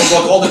 where they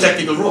forgot all the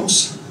technical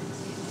rooms.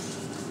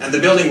 And the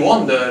building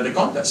won the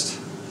contest.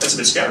 That's a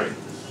bit scary.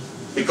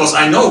 Because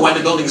I know when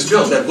the building is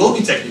built, there will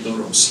be technical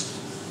rooms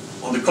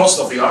on the cost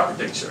of the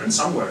architecture and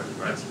somewhere,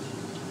 right?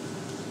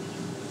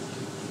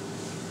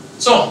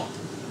 So,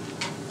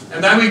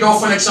 and then we go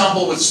for an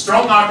example with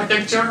strong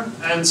architecture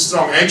and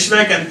strong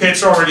HVAC, and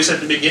Petra already said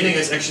at the beginning,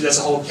 there's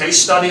a whole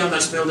case study on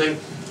this building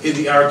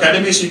in our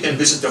academy, so you can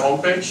visit the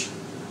homepage.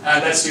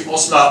 And that's the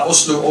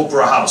Oslo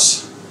Opera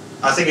House.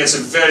 I think it's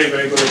a very,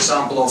 very good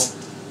example of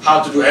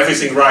how to do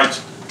everything right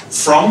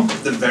from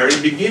the very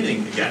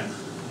beginning again.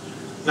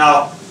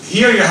 Now,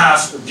 here you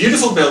have a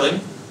beautiful building,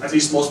 at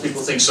least most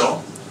people think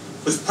so,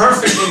 with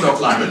perfect indoor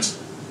climate.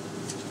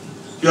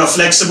 You are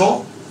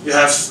flexible, you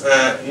have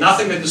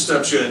nothing that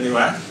disturbs you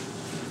anywhere,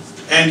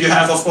 and you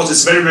have, of course,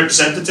 it's very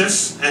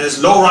representative, and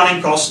it's low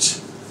running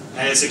cost,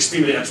 and it's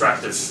extremely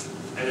attractive,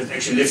 and it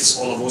actually lifts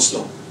all of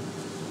Oslo.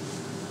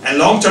 And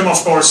long term, of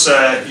course,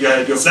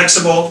 you're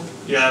flexible,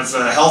 you have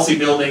a healthy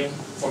building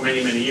for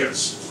many, many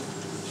years.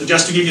 So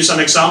just to give you some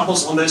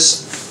examples on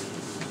this,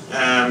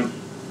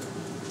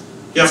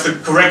 you have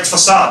the correct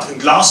facade in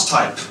glass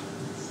type.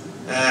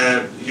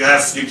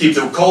 You keep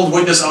the cold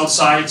winters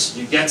outside,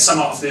 you get some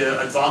of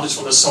the advantage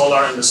from the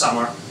solar in the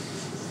summer.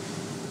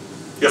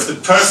 You have the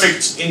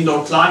perfect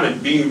indoor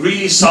climate, being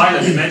really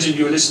silent. Imagine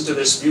you listen to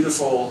this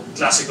beautiful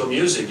classical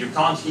music. You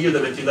can't hear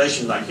the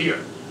ventilation like here.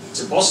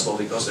 It's impossible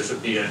because there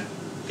should be a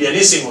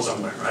pianissimo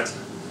somewhere, right?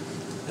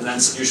 And then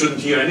you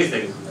shouldn't hear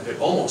anything,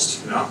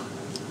 almost, you know.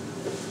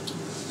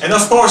 And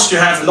of course, you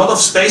have a lot of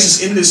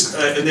spaces in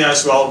there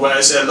as well, where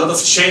there's a lot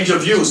of change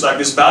of views, like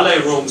these ballet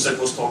rooms that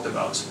was talked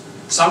about.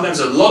 Sometimes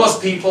a lot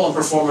of people and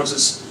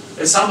performances,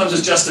 and sometimes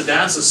it's just the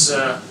dancers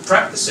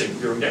practicing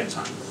during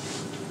daytime.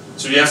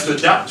 So you have to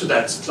adapt to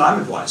that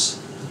climate-wise.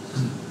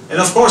 And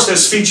of course,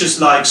 there's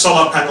features like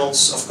solar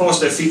panels. Of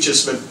course, there are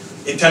features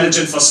with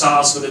intelligent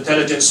facades, with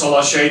intelligent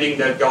solar shading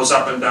that goes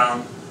up and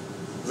down,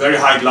 very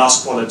high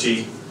glass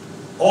quality.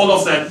 All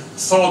of that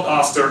thought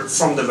after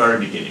from the very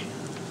beginning.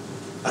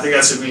 I think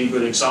that's a really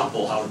good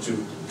example how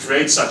to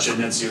create such a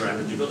net zero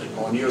energy building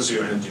or near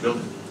zero energy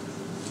building.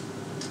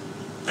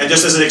 And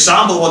just as an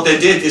example, what they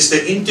did is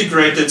they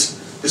integrated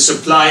the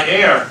supply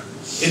air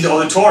in the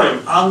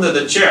auditorium under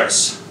the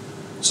chairs.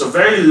 So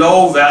very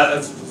low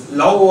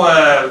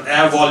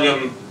air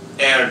volume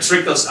air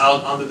trickles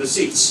out under the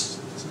seats.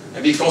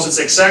 And because it's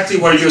exactly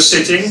where you're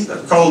sitting,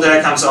 the cold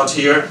air comes out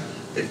here,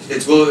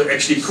 it will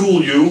actually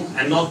cool you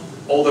and not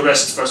all the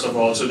rest, first of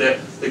all. So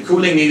the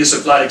cooling need is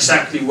applied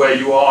exactly where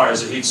you are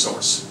as a heat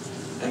source.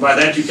 And by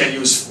that you can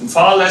use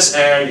far less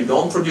air, you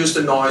don't produce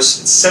the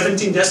noise. It's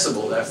 17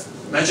 decibel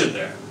they've measured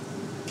there.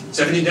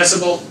 17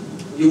 decibel,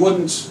 you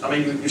wouldn't, I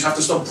mean, you have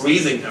to stop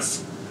breathing of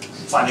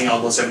finding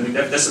out what 17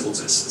 decibels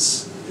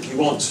is. You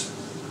won't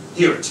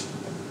hear it.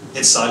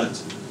 It's silent.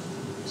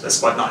 So that's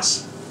quite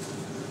nice.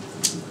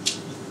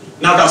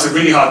 Now comes a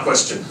really hard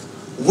question.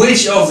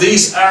 Which of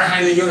these air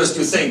handling units do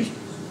you think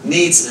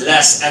needs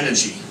less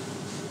energy?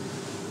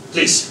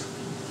 Please.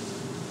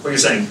 What are you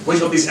saying?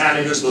 Which of these air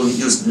handling units will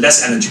use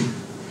less energy?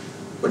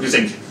 What do you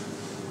think?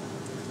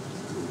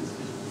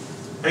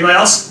 Anybody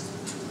else?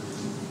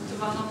 The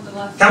one on the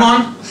left. Come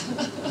on.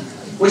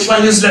 Which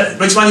one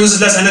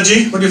uses less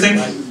energy? What do you think?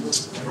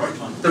 The right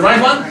one. The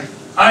right one?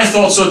 I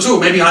thought so too.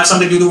 Maybe it had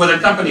something to do with their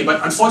company,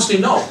 but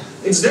unfortunately no.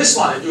 It's this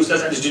one that uses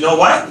less energy. Do you know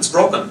why? It's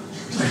broken.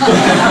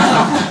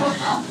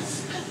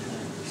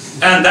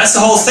 And that's the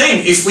whole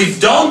thing. If we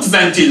don't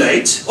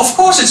ventilate, of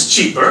course it's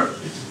cheaper.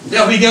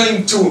 Yeah, we're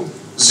going to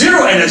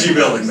zero energy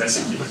building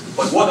basically.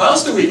 But what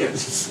else do we get?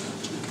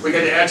 We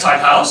get an airtight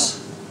house.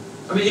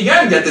 I mean,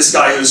 again, get this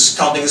guy who's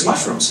counting his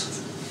mushrooms.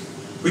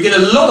 We get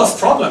a lot of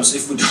problems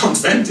if we don't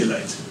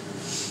ventilate.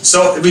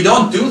 So we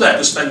don't do that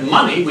to spend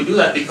money. We do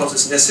that because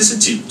it's a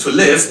necessity to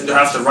live and to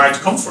have the right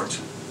comfort.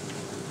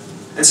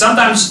 And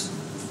sometimes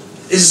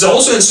this is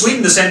also in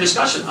Sweden the same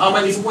discussion. I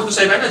mean, if we want to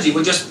save energy,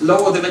 we just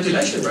lower the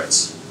ventilation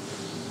rates.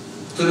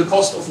 To the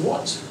cost of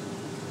what?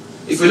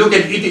 If we look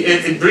at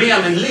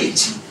BREEAM and LEED,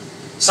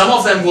 some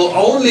of them will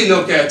only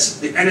look at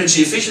the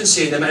energy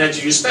efficiency and the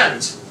energy you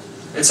spend.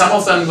 And some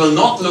of them will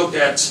not look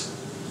at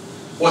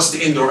what's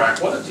the indoor air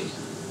quality.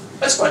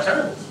 That's quite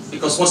terrible.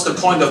 Because what's the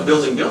point of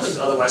building buildings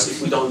otherwise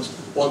if we don't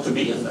want to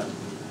be in them?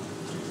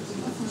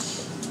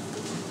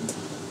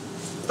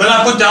 Then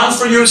I put down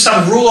for you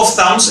some rule of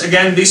thumbs.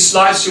 Again, these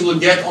slides you will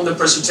get on the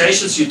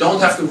presentations. You don't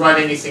have to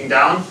write anything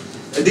down.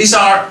 These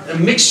are a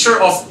mixture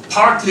of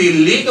partly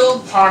legal,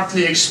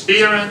 partly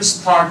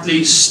experienced,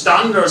 partly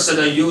standards that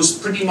are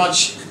used pretty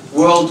much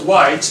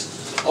worldwide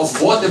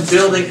of what a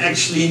building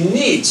actually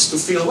needs to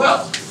feel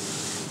well.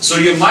 So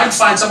you might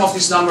find some of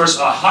these numbers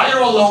are higher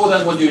or lower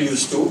than what you're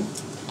used to,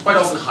 quite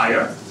often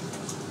higher.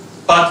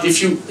 But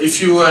if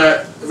you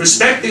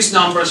respect these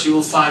numbers, you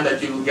will find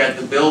that you will get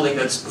a building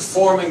that's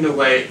performing the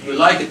way you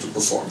like it to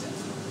perform.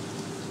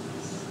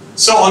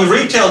 So on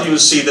retail, you will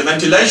see the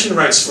ventilation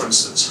rates, for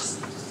instance,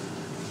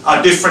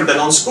 are different than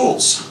on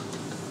schools.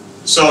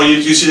 So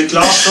you see the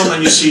classroom,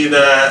 and you see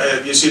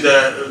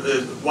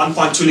the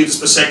 1.2 liters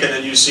per second,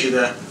 and you see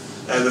the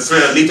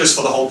 300 liters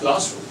for the whole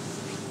classroom.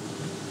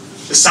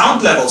 The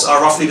sound levels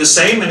are roughly the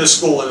same in a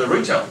school and a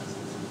retail.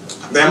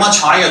 They're much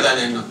higher than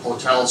in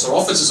hotels or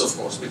offices, of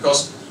course,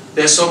 because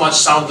there's so much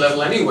sound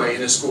level anyway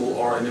in a school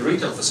or in a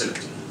retail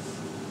facility.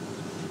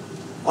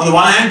 On the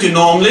one hand, you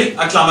normally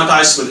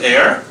acclimatize with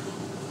air,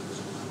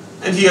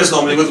 and here is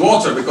normally with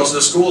water, because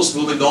the schools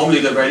will be normally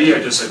the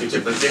radiators that you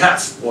typically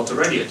have, water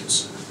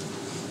radiators.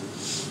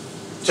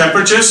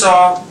 Temperatures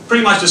are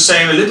pretty much the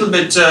same, a little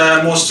bit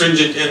more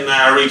stringent in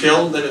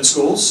retail than in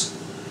schools.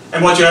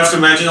 And what you have to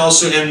imagine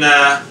also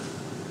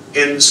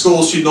in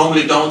schools, you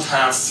normally don't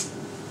have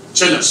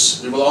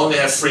chillers. You will only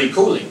have free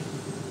cooling.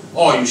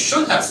 Or you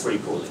should have free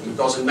cooling,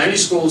 because in many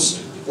schools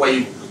where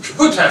you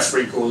could have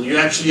free cooling, you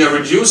actually are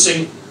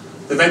reducing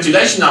the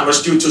ventilation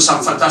numbers due to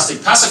some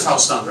fantastic passive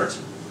house standard.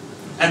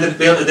 And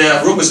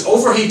the room is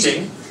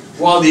overheating,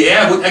 while the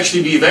air would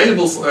actually be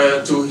available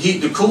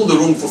to cool the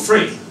room for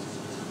free.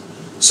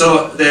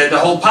 So the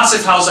whole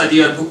passive house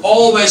idea to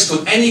always,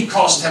 to any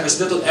cost, have as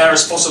little air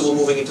as possible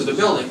moving into the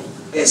building,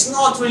 it's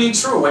not really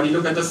true when you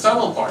look at the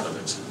thermal part of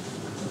it.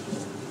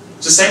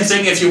 It's the same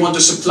thing if you want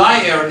to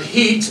supply air and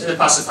heat in a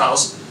passive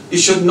house, you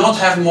should not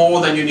have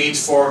more than you need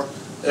for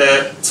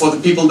the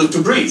people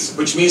to breathe,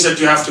 which means that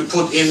you have to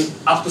put in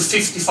up to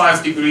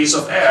 55 degrees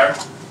of air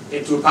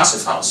into a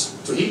passive house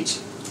to heat.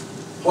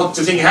 What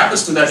do you think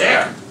happens to that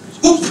air?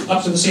 Boop,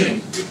 up to the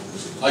ceiling.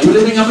 Are you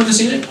living up in the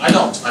ceiling? I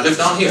don't. I live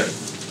down here.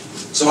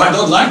 So I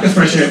don't like the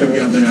fresh air to be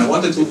up there. I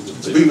want it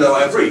to be where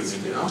I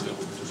breathe, you know.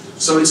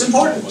 So it's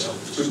important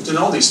to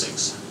know these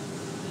things.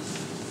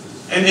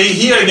 And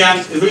here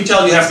again, in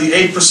retail you have the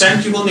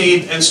 8% you will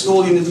need, and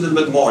school you need a little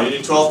bit more. You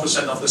need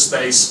 12% of the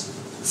space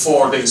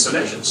for the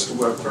installations to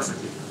work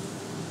perfectly.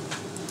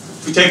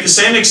 If we take the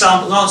same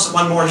example, no, so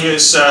one more here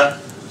is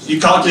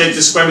you calculate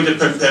the square meter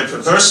per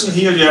person.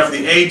 Here you have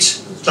the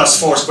 8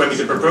 plus 4 square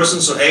meter per person,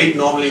 so 8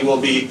 normally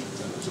will be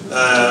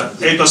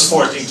 8 plus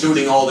 4,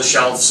 including all the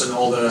shelves and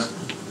all the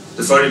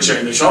furniture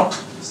in the shop,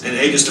 and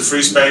 8 is the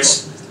free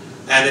space.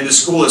 And in the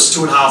school it's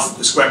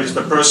 2.5 square meters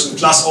per person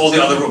plus all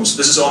the other rooms.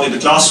 This is only the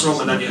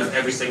classroom, and then you have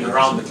everything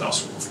around the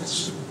classroom, of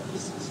course.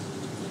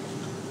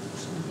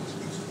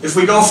 If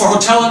we go for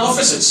hotel and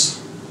offices,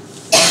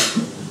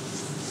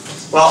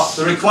 well,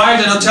 the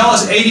required in hotel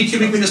is 80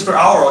 cubic meters per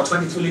hour or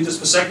 22 liters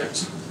per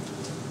second.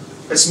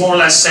 It's more or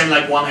less the same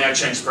like 1 air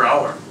change per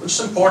hour, which is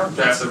important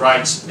to have the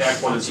right air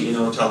quality in a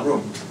hotel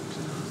room.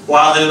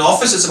 While in an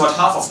office it's about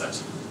half of that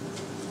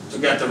to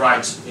get the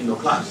right indoor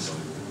climate.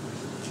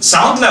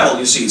 Sound level,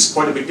 you see, is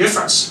quite a big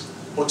difference.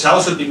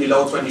 Hotel should be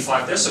below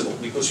 25 decibel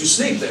because you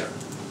sleep there.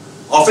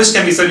 Office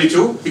can be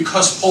 32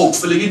 because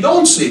hopefully you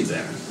don't sleep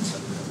there.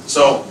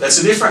 So that's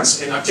the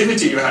difference in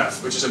activity you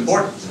have, which is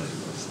important.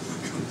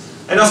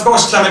 And of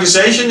course,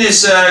 climatization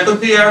is could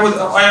be air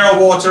or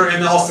water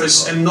in the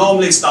office, and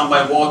normally it's done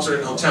by water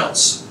in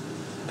hotels.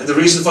 And the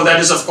reason for that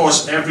is, of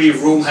course, every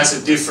room has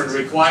a different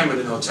requirement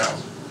in a hotel.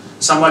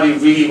 Somebody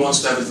really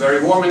wants to have it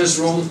very warm in his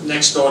room.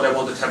 Next door, they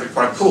want to have it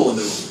quite cool in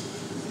the room.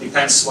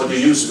 Depends what you're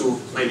used to,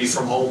 maybe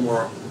from home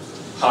or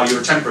how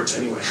you're tempered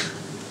anyway.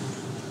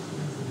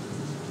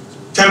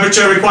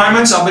 Temperature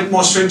requirements are a bit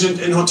more stringent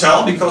in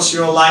hotel because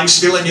you're lying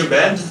still in your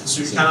bed,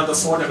 so you cannot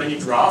afford any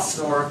draft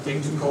or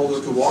being too cold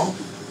or too warm.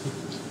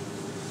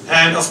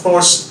 And of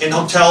course, in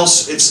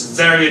hotels, it's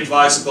very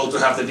advisable to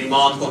have the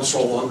demand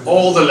control on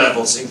all the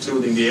levels,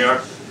 including the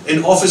air.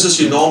 In offices,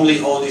 you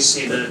normally only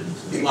see the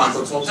demand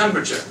control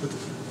temperature.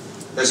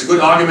 There's a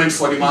good argument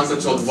for demand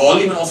controlled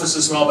volume in offices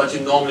as well, but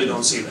you normally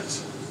don't see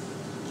that.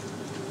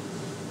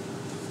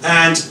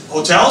 And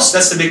hotels,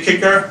 that's the big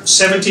kicker,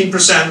 17%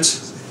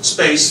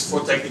 space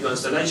for technical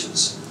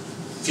installations.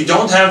 If you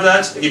don't have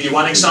that, I'll give you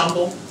one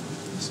example.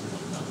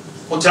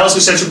 Hotels, we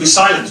said, should be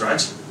silent,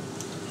 right?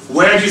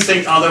 Where do you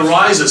think are the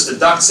risers, the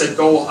ducts that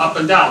go up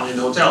and down in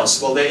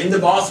hotels? Well, they're in the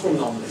bathroom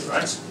normally,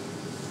 right?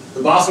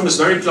 The bathroom is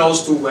very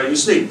close to where you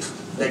sleep.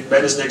 The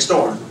bed is next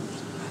door.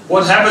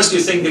 What happens, do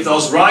you think, if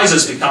those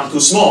risers become too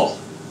small?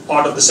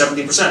 Part of the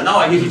 70%. Now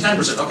I give you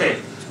 10%.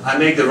 Okay, I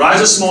make the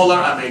riser smaller,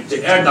 I make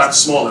the air duct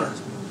smaller.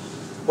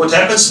 What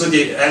happens when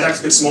the air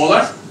duct gets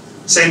smaller?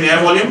 Same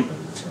air volume,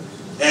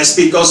 air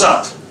speed goes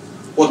up.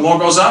 What more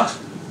goes up?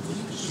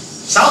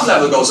 Sound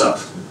level goes up.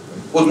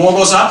 What more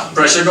goes up?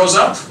 Pressure goes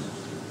up.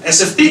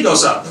 SFP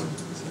goes up.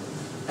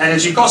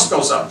 Energy cost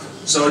goes up.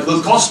 So it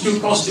will cost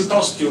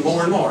you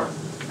more and more.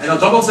 And on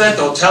top of that,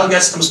 the hotel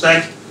guest comes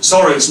back,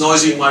 sorry, it's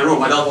noisy in my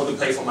room, I don't want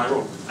to pay for my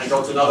room. I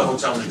go to another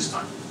hotel next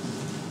time.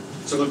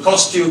 So it will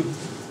cost you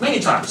many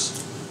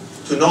times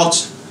to not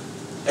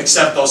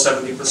accept those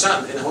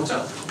 70% in a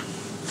hotel.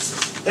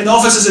 In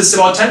offices it's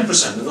about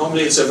 10%, and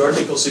normally it's a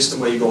vertical system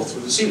where you go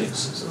through the ceilings,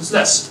 so it's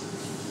less,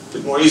 a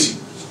bit more easy.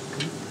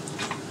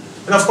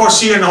 And of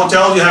course here in a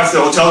hotel you have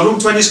the hotel room,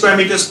 20 square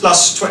meters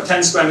plus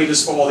 10 square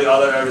meters for all the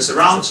other areas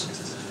around.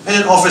 And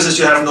in offices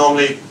you have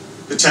normally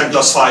the 10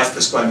 plus 5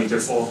 per square meter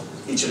for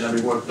each and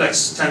every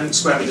workplace. 10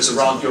 square meters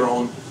around your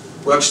own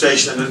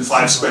workstation, and then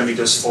 5 square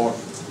meters for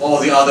all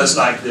the others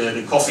like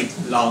the coffee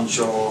lounge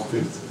or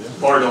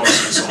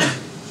corridors and so on.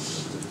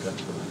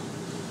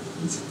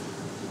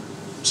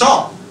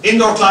 So,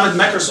 indoor climate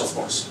matters, of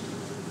course.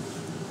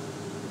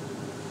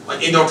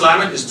 An indoor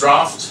climate is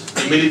draft,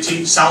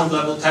 humidity, sound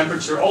level,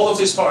 temperature, all of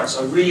these parts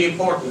are really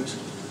important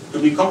to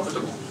be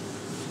comfortable.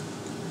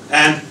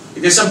 And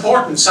it is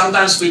important,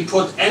 sometimes we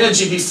put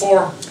energy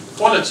before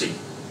quality.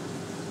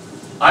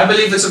 I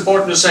believe it's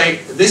important to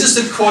say, this is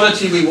the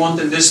quality we want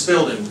in this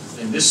building,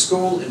 in this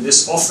school, in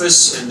this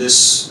office, in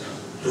this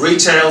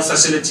retail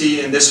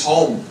facility, in this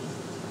home.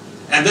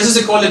 And this is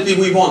the quality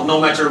we want, no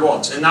matter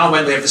what. And now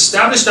when we have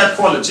established that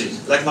quality,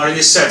 like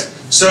Marie said,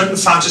 certain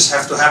functions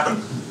have to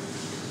happen.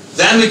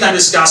 Then we can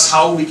discuss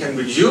how we can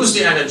reduce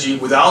the energy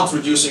without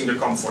reducing the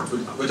comfort,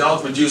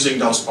 without reducing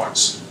those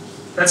parts.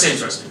 That's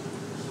interesting.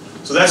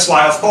 So that's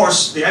why, of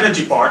course, the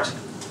energy part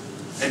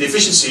and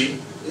efficiency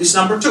is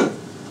number 2,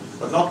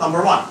 but not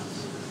number 1.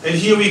 And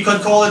here we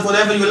can call it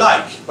whatever you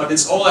like, but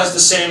it's all has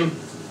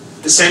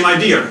the same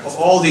idea of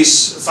all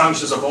these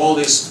functions, of all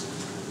these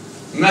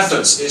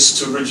methods, is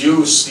to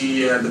reduce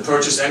the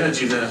purchased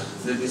energy, the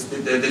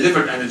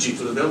delivered energy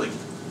to the building,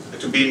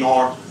 and to be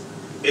more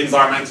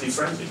environmentally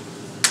friendly.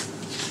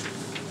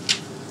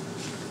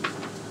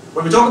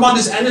 When we talk about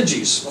these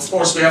energies, of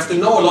course, we have to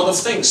know a lot of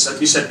things that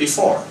we said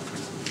before.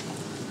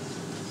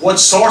 What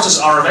sources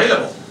are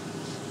available?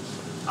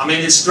 I mean,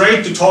 it's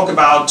great to talk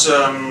about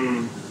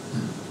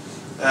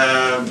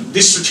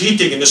district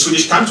heating in the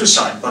Swedish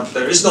countryside, but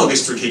there is no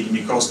district heating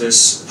because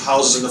there's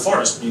houses in the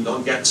forest. You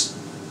don't get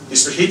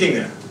district heating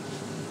there.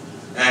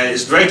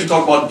 It's great to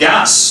talk about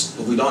gas,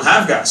 but we don't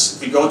have gas.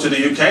 If you go to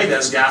the UK,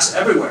 there's gas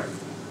everywhere.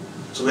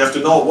 So we have to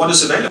know what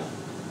is available.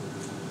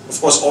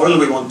 Of course, oil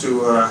we want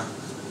to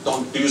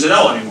don't use it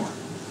all anymore.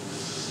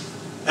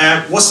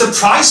 What's the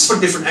price for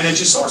different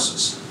energy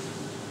sources?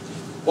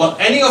 Well,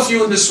 any of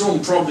you in this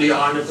room probably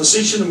are in a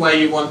position where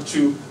you want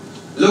to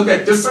look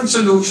at different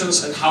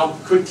solutions and how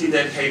quickly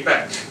they pay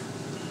back.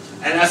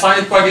 And I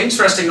find it quite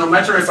interesting, no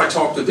matter if I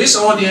talk to this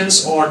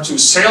audience or to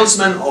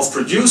salesmen of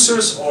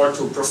producers or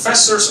to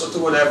professors or to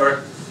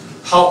whatever,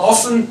 how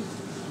often,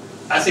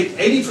 I think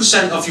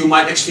 80% of you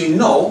might actually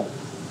know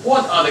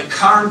what are the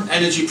current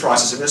energy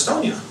prices in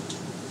Estonia.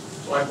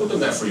 So I put them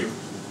there for you.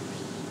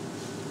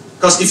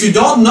 Because if you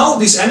don't know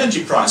these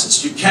energy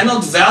prices, you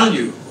cannot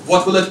value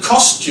what will it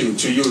cost you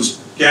to use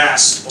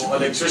gas or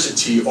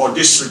electricity or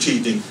district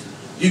heating.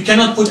 You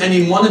cannot put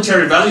any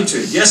monetary value to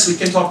it. Yes, we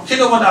can talk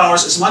kilowatt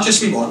hours as much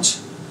as we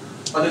want,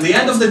 but at the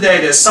end of the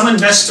day, there's some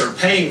investor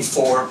paying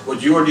for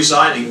what you are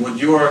designing, what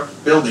you are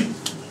building.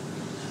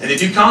 And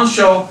if you can't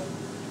show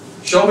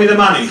me the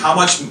money, how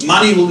much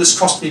money will this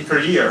cost me per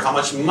year? How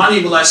much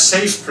money will I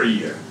save per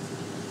year?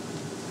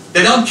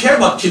 They don't care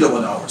about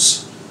kilowatt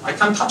hours. I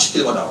can't touch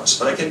kilowatt hours,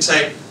 but I can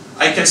say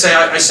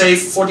I save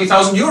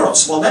 40,000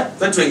 euros. Well,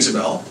 that rings a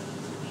bell.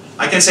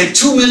 I can say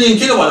 2 million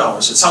kilowatt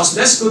hours. It sounds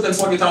less good than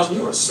 40,000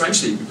 euros,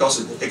 strangely, because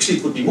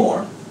it could be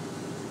more.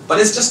 But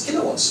it's just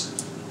kilowatts.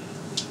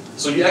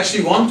 So you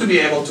actually want to be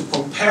able to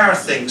compare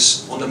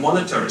things on the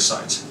monetary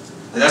side.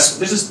 And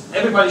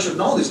everybody should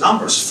know these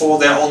numbers for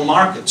their own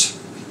market.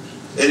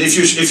 And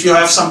if you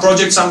have some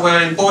project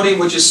somewhere in Pori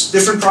which is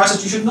different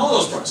prices, you should know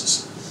those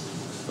prices.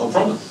 No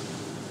problem.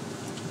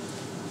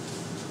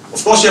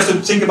 Of course, you have to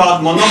think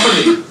about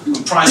monopoly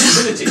and price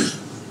stability.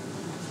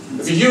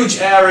 If a huge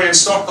area in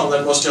Stockholm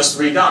that was just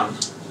redone,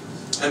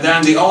 and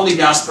then the only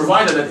gas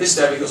provider that is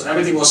there, because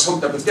everything was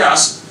hooked up with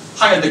gas,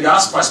 hired the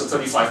gas price with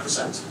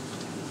 35%.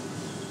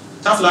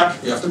 Tough luck,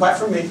 you have to buy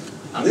from me.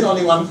 I'm the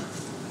only one.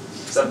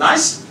 Is that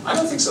nice? I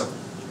don't think so.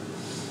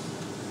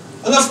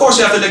 And of course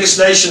you have the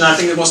legislation. I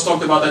think it was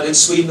talked about that in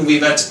Sweden we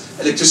vet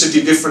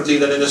electricity differently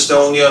than in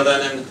Estonia,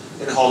 than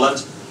in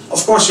Holland.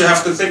 Of course you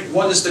have to think,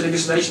 what is the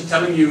legislation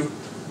telling you?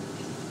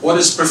 What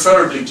is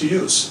preferably to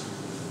use?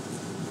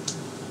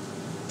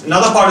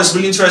 Another part is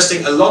really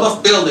interesting. A lot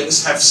of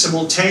buildings have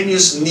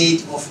simultaneous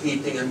need of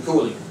heating and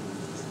cooling.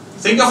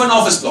 Think of an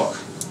office block.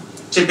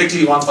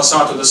 Typically one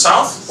facade to the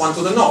south, one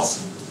to the north.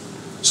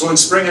 So in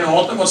spring and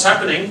autumn, what's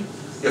happening?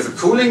 You have a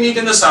cooling need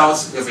in the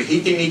south, you have a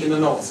heating need in the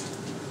north.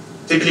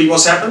 Typically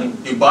what's happening?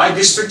 You buy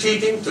district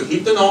heating to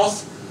heat the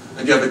north,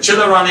 and you have a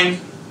chiller running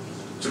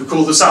to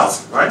cool the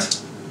south, right?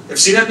 You've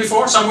seen that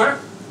before somewhere?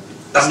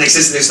 Doesn't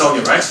exist in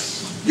Estonia, right?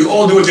 You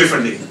all do it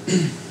differently.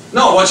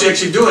 No, what you're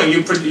actually doing,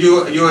 you're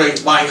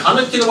buying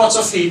 100 kilowatts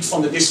of heat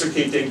from the district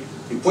heating,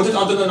 you put it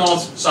onto the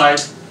north side,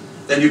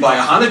 then you buy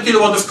 100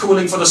 kilowatt of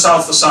cooling for the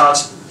south facade,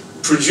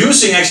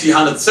 producing actually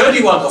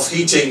 130 watt of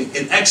heating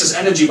in excess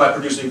energy by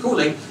producing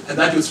cooling, and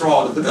that you throw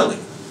out of the building.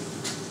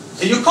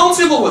 And you're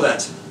comfortable with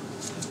that.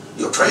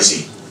 You're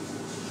crazy,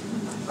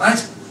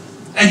 right?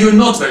 And you're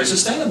not very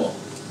sustainable.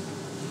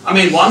 I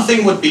mean, one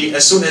thing would be,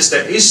 as soon as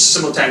there is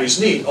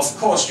simultaneous need, of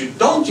course you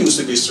don't use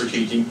the district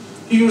heating,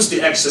 you use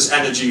the excess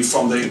energy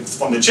from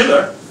the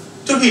chiller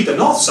to heat the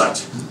north side,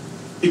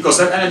 because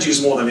that energy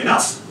is more than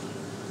enough.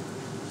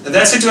 And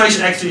that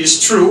situation actually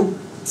is true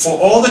for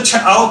all the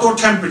outdoor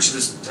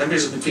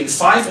temperatures between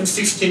 5 and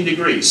 15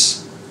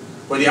 degrees.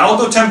 Where the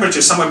outdoor temperature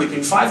is somewhere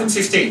between 5 and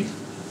 15,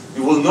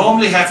 you will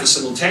normally have a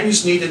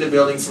simultaneous need in the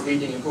building for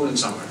heating and cooling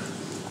somewhere.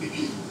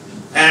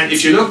 And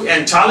if you look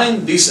in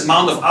Tallinn, this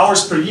amount of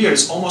hours per year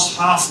is almost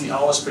half the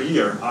hours per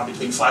year are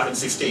between 5 and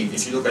 15.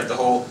 If you look at the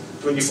whole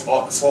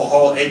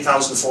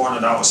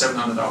 8,400 hours,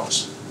 700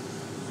 hours.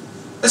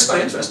 That's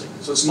quite interesting.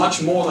 So it's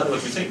much more than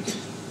what you think.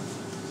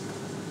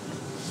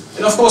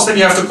 And of course then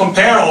you have to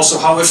compare also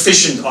how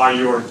efficient are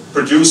your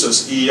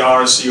producers,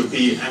 EER,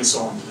 COP, and so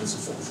on and so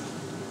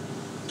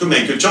forth, to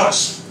make your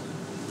choice.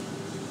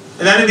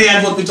 And then in the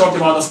end what we talked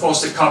about, of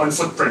course, the carbon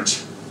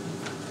footprint.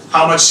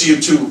 How much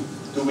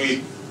CO2 do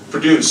we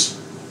produce,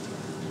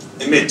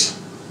 emit?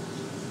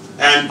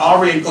 And are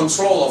we in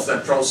control of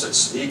that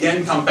process? We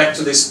again come back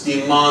to this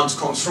demand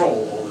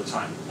control all the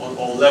time, on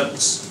all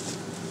levels.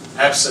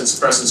 Absence,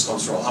 presence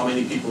control. How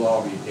many people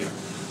are we here?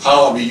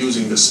 How are we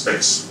using this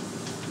space?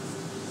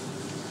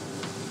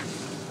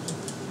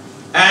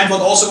 And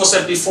what also was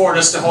said before,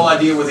 that's the whole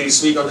idea with the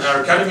Swegon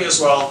Air Academy as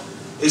well,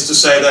 is to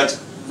say that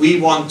we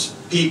want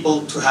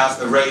people to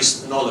have a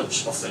raised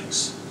knowledge of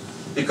things.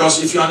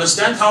 Because if you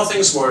understand how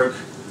things work,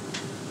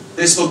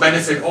 this will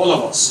benefit all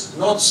of us.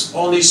 Not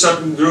only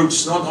certain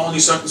groups, not only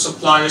certain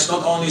suppliers,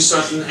 not only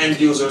certain end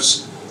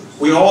users.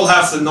 We all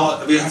have the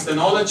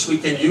knowledge, we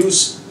can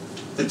use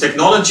the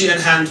technology at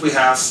hand we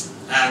have,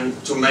 and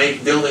to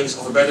make buildings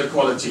of a better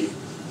quality,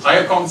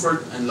 higher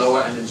comfort and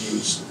lower energy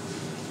use.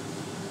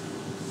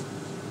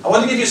 I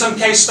want to give you some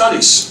case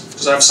studies,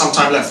 because I have some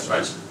time left,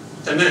 right?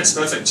 10 minutes,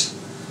 perfect.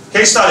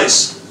 Case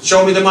studies.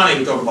 Show me the money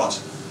we talk about.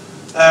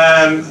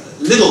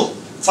 Lidl,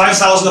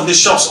 5,000 of these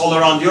shops all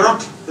around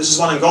Europe. This is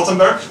one in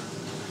Gothenburg.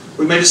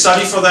 We made a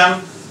study for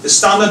them. The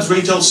standard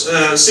retail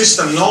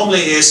system normally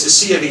is a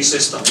CFE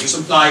system. You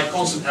supply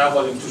constant air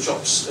volume to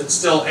shops. It's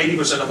still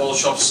 80% of all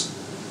shops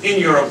in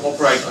Europe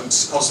operate on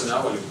constant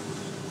air volume.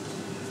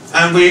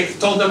 And we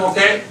told them,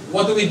 okay,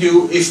 what do we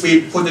do if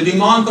we put a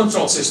demand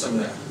control system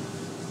there?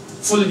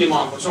 Fully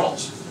demand controlled.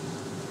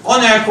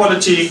 On air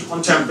quality,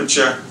 on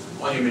temperature,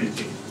 on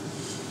humidity.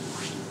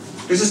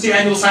 This is the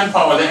annual fan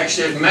power they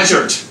actually have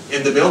measured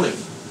in the building.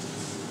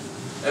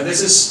 And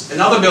this is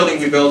another building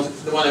we built,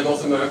 the one in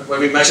Gothenburg, where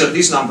we measured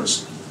these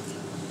numbers.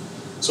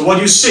 So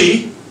what you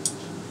see,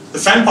 the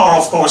fan power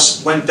of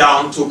course went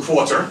down to a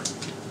quarter.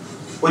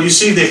 What you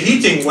see, the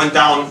heating went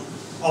down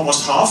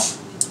almost half,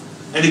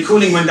 and the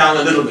cooling went down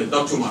a little bit,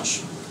 not too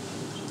much.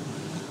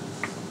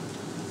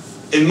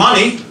 In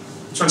money,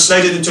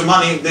 translated into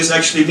money, this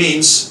actually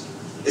means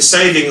a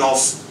saving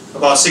of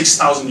about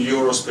 6,000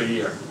 euros per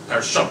year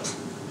per shop.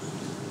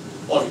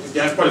 Well,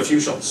 you have quite a few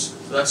shops,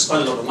 so that's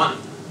quite a lot of money.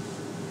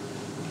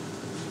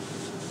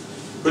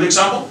 Good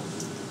example?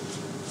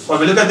 When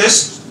we look at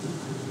this,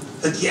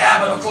 that yeah,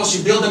 but of course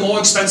you build a more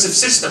expensive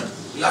system.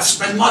 You have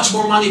spent much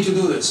more money to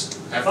do this.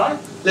 Have I?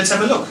 Let's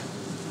have a look.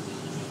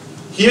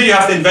 Here you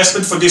have the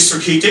investment for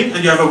district heating,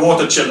 and you have a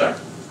water chiller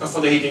for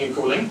the heating and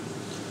cooling.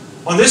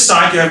 On this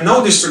side you have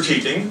no district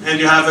heating, and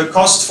you have a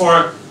cost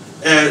for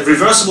a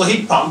reversible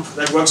heat pump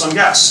that works on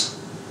gas.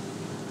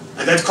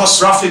 And that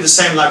costs roughly the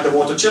same like the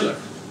water chiller.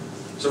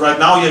 So right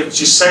now you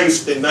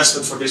saved the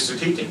investment for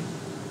district heating.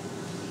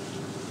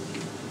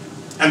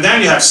 And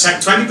then you have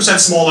 20%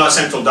 smaller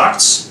central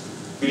ducts,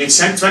 you need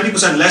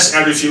 20% less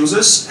air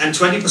diffusers, and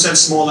 20%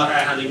 smaller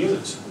air handling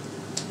unit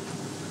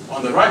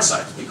on the right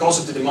side, because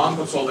of the demand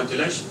control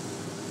ventilation.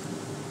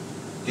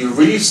 Do you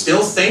really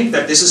still think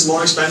that this is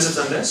more expensive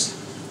than this?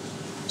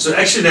 So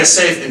actually they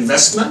save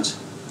investment,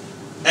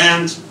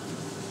 and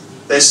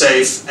they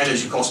save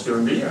energy cost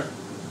during the year.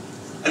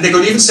 And they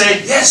could even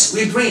say, yes,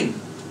 we're green.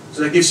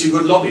 So that gives you a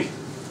good lobby.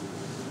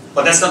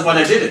 But that's not why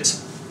they did it.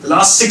 The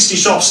last 60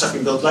 shops have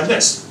been built like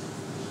this.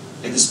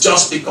 And it's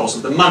just because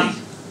of the money.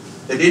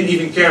 They didn't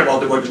even care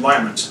about the word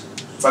environment.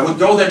 If I would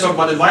go there and talk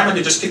about environment,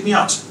 they just kick me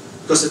out.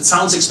 Because it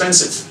sounds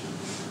expensive.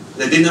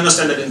 They didn't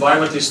understand that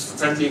environmentalist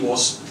friendly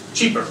was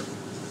cheaper.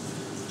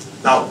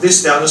 Now,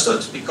 this they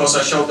understood, because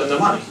I showed them the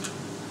money.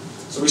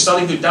 So we're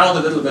starting to doubt a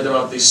little bit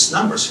about these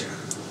numbers here.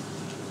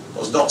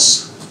 Those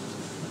dots.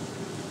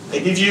 I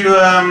give you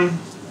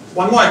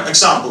one more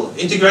example.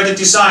 Integrated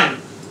design,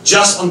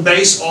 just on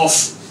base of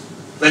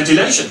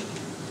ventilation.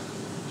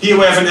 Here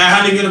we have an air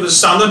handling unit with a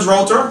standard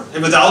rotor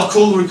and without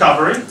cool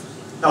recovery.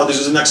 Now this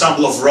is an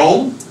example of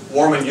Rome,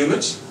 warm and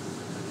humid.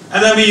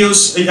 And then we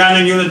use a air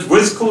handling unit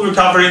with cool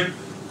recovery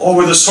or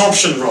with a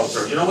sorption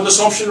rotor. You know what a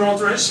sorption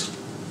rotor is?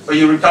 Where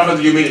you recover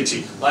the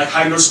humidity, like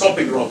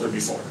hygroscopic rotor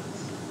before.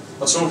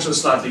 But sorption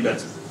is slightly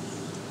better,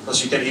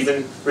 because you can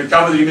even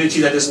recover the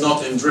humidity that is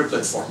not in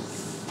driplet form.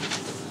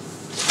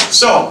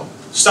 So,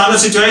 standard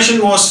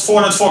situation was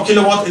 404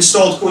 kilowatt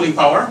installed cooling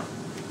power.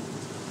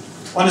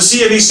 On the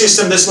CAV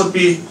system, this would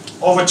be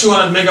over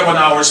 200 megawatt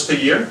hours per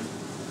year.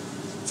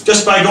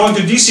 Just by going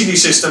to DCV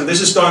system,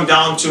 this is going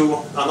down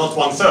to, not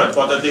 1/3,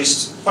 but at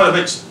least quite a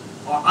bit,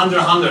 under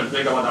 100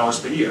 megawatt hours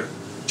per year.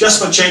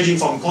 Just for changing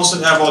from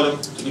constant air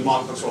volume to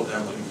demand controlled air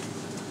volume.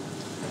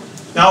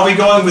 Now we're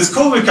going with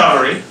cool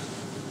recovery.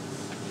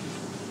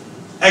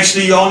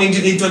 Actually, you only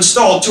need to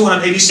install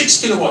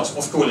 286 kilowatts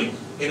of cooling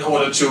in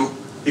order to,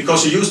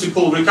 because you use the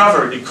cool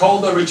recovery, the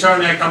colder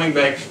return air coming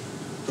back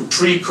to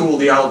pre-cool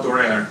the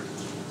outdoor air.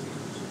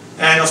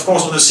 And of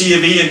course on the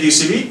CAV and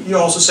DCV, you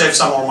also save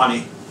some more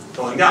money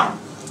going down.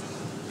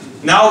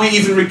 Now we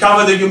even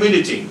recover the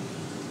humidity,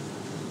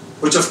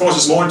 which of course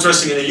is more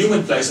interesting in a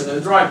humid place than in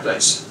a dry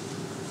place.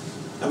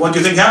 And what do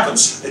you think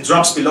happens? It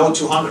drops below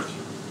 200.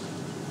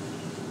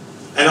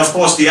 And of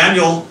course the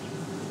annual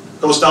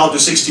goes down to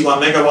 61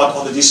 megawatt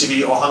on the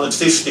DCV or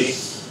 150,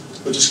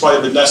 which is quite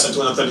a bit less than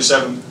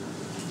 237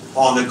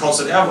 on the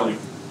constant air volume.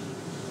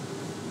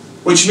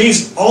 Which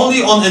means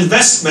only on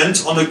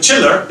investment on the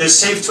chiller, they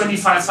save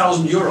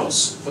 25,000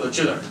 euros for the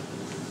chiller.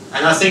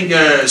 And I think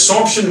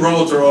sorption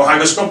rotor or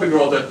hygroscopic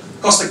rotor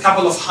cost a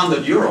couple of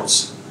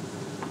 €100.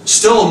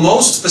 Still,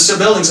 most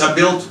buildings are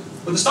built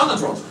with a standard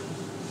rotor.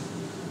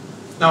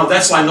 Now,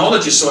 that's why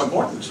knowledge is so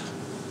important.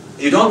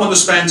 You don't want to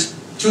spend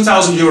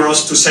 2,000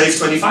 euros to save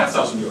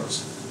 25,000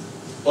 euros.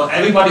 Well,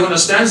 everybody who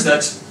understands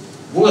that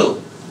will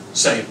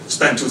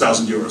spend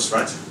 2,000 euros,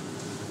 right?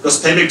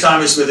 Because payback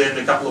time is within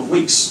a couple of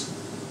weeks.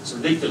 It's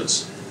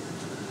ridiculous.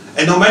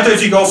 And no matter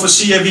if you go for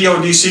CAV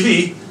or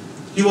DCV,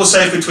 you will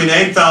save between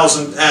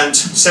 8,000 and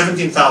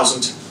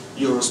 17,000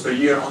 euros per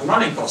year on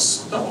running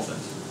costs on top of that.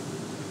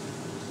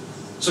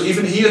 So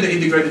even here the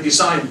integrated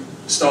design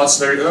starts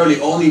very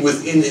early, only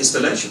within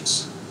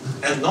installations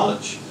and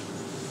knowledge.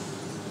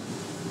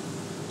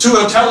 Two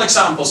hotel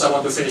examples I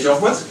want to finish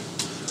off with.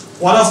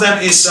 One of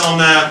them is on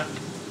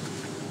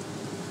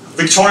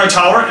Victoria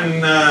Tower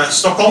in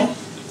Stockholm.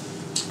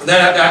 They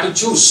had to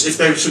choose if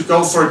they should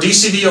go for a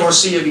DCV or a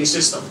CAV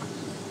system.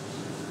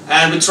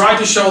 And we try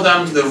to show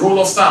them the rule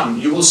of thumb.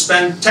 You will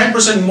spend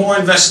 10% more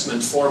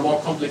investment for a more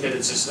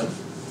complicated system.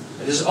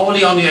 It is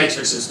only on the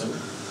HVAC system.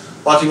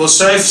 But you will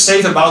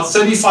save about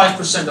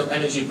 35% of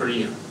energy per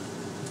year.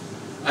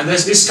 And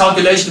there's this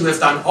calculation we've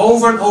done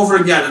over and over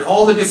again in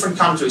all the different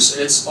countries,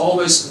 and it's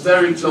always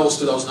very close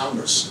to those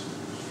numbers.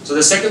 So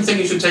the second thing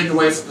you should take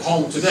away from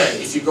home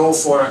today, if you go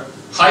for a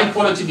high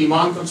quality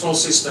demand control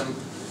system,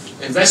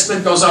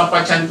 investment goes up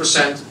by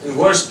 10%. In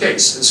worst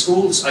case, in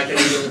schools, I can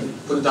even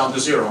put it down to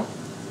 0.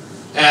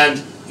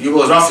 And you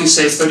will roughly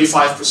save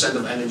 35%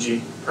 of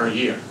energy per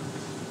year.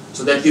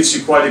 So that gives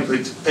you quite a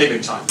good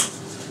payback time.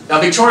 Now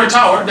Victoria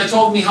Tower, they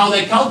told me how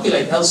they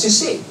calculate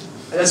LCC.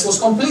 And this was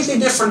completely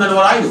different than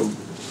what I do.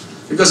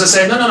 Because I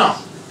said, no.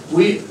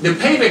 The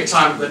payback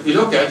time that we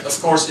look at, of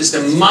course, is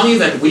the money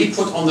that we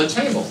put on the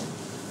table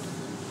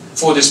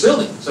for this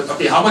building. So,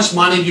 okay, how much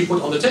money do you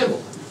put on the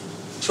table?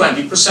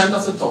 20%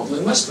 of the total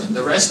investment.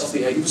 The rest of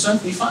the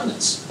 80% we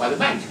finance by the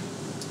bank.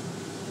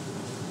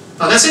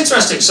 Now that's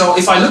interesting. So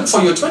if I look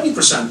for your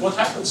 20%, what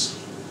happens?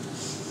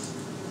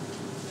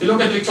 If you look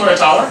at Victoria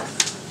Tower,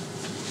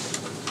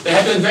 they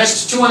had to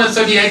invest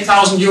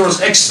 238,000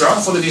 euros extra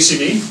for the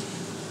DCV.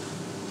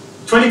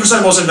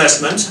 20% was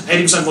investment,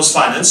 80% was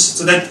finance.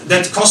 So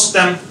that cost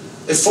them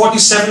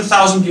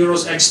 47,000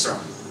 euros extra.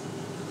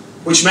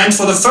 Which meant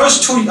for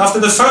after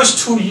the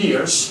first 2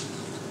 years,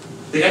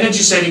 the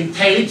energy saving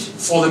paid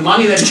for the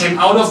money that came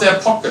out of their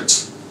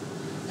pocket.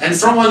 And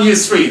from on year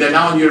 3, they're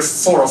now on year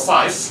 4 or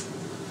 5,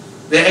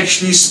 they're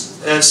actually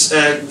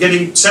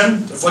getting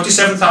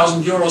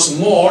 47,000 euros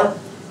more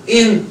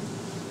in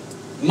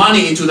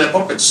money into their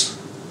pockets.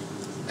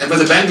 And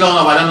with a bank loan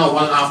of, I don't know,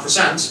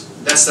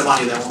 1.5%, that's the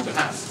money they want to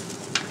have.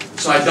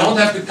 So I don't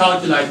have to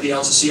calculate the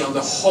LCC on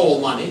the whole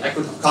money, I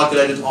could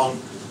calculate it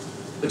on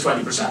the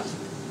 20%.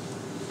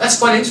 That's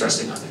quite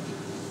interesting, I think.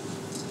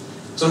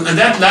 So, and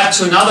that led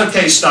to another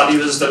case study,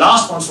 this is the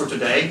last one for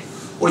today,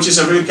 which is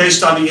a real case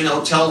study in a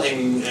hotel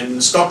in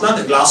Scotland,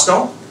 in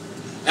Glasgow.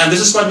 And this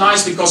is quite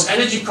nice because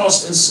energy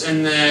cost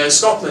in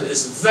Scotland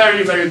is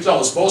very, very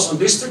close, both on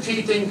district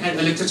heating and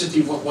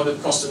electricity, what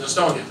it costs in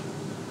Estonia.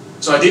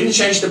 So I didn't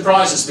change the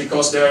prices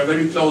because they are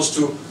very close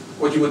to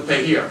what you would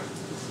pay here.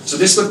 So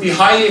this would be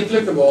highly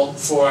applicable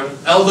for an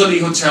elderly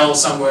hotel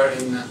somewhere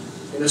in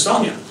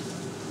Estonia.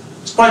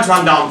 It's quite a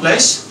run-down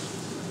place,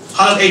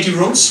 180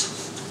 rooms.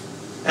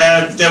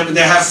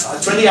 They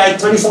have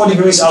 24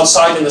 degrees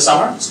outside in the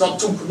summer. It's not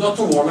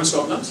too warm in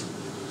Scotland.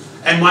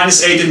 And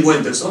 -8 in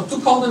winter. It's not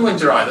too cold in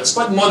winter either. It's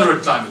quite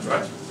moderate climate,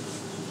 right?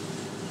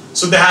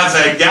 So they have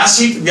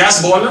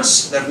gas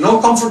boilers. They have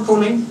no comfort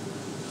cooling.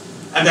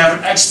 And they have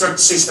an extract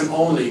system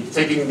only,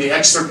 taking the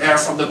extract air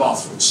from the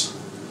bathrooms.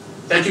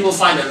 That you will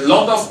find a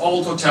lot of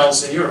old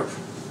hotels in Europe.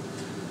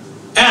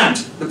 And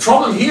the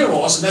problem here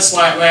was, and that's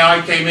why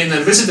I came in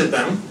and visited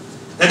them,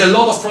 they had a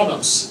lot of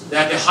problems. They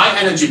had the high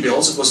energy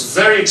bills. It was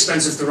very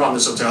expensive to run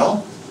this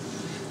hotel.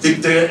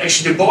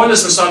 Actually the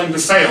boilers were starting to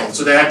fail.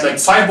 So they had like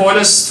 5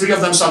 boilers, 3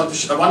 of them started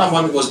to one of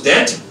them was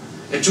dead,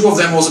 and 2 of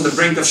them was on the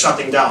brink of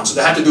shutting down. So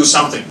they had to do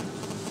something.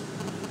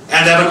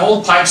 And they have an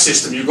old pipe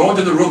system. You go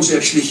into the rooms, you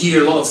actually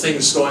hear a lot of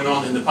things going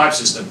on in the pipe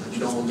system that you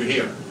don't want to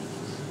hear.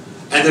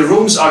 And the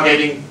rooms are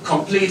getting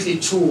completely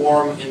too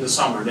warm in the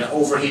summer. They're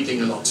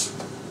overheating a lot.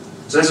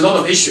 So there's a lot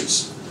of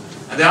issues.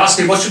 And they ask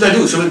me, what should I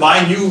do? Should we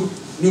buy new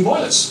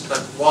boilers?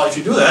 But, well, if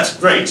you do that,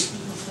 great.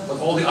 But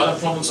all the other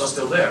problems are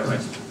still there,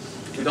 right?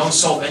 We don't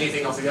solve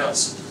anything of the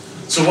else.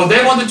 So what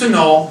they wanted to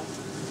know,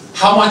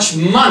 how much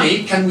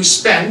money can we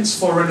spend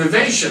for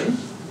renovation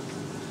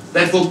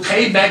that will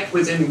pay back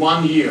within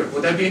 1 year?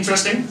 Would that be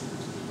interesting?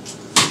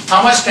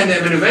 How much can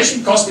the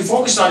renovation cost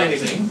before we start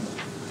anything?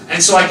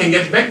 And so I can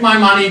get back my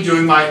money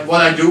doing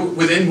what I do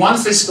within 1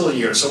 fiscal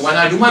year. So when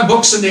I do my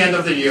books at the end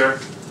of the year,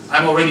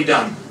 I'm already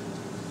done.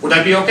 Would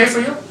that be okay for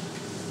you?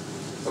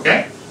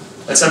 Okay,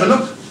 let's have a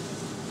look.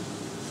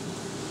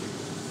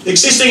 The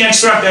existing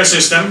extract air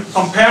system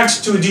compared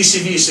to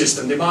DCV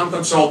system, demand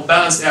controlled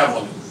balanced air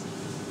volume.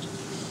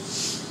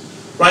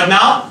 Right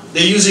now,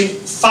 they're using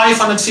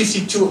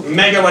 552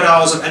 megawatt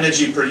hours of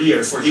energy per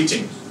year for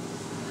heating.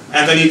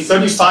 And they need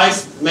 35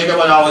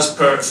 megawatt hours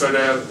for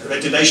the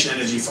ventilation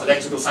energy for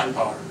electrical fan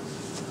power.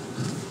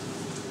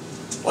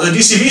 On the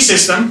DCV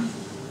system,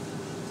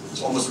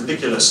 it's almost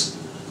ridiculous.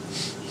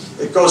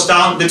 It goes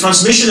down, the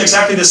transmission is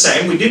exactly the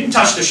same. We didn't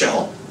touch the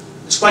shell.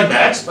 It's quite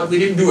bad, but we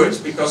didn't do it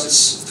because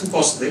it's too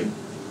costly.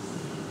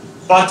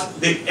 But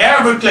the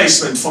air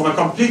replacement from a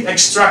complete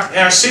extract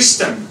air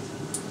system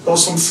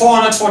goes from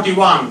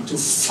 441 to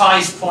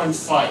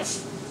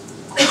 5.5.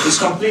 It's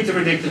completely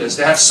ridiculous.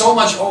 They have so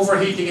much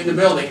overheating in the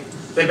building,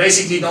 they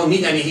basically don't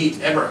need any heat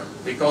ever,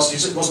 because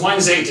it was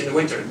 -8 in the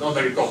winter, not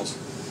very cold.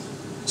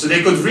 So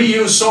they could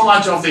reuse so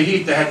much of the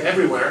heat they had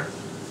everywhere,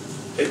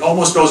 it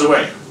almost goes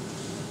away.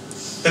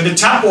 Then the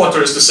tap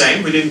water is the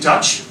same, we didn't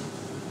touch.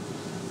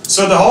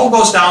 So the whole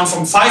goes down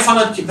from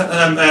 500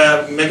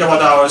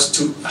 megawatt hours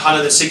to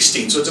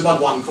 116, so it's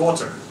about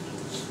 1/4.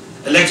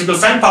 Electrical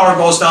fan power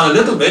goes down a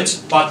little bit,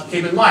 but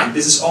keep in mind,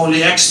 this is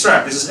only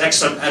extract, this is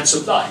extract and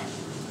supply.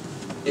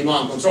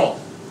 Demand control.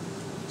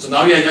 So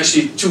now you have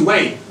actually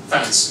 2-way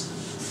fans,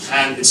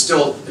 and it's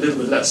still a little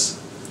bit less.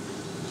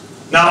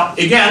 Now,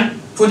 again,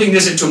 putting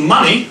this into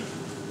money,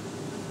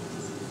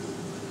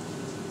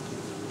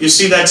 you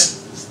see that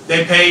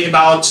they pay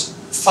about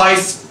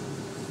 5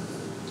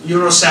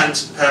 euro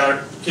cent per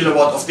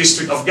kilowatt of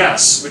district of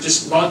gas, which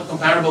is about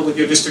comparable with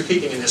your district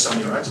heating in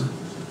Estonia, right?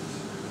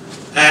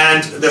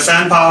 And the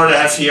fan power they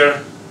have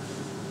here,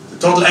 the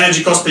total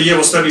energy cost per year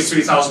was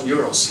 33,000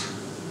 euros.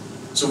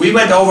 So we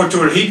went over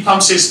to a heat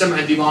pump system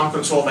and demand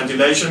control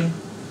ventilation.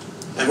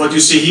 And what you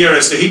see here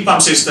is the heat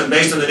pump system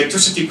based on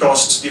electricity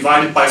costs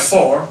divided by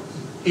 4,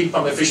 heat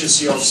pump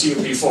efficiency of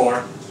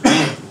CUP4.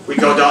 We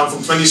go down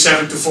from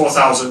 27 to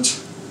 4,000.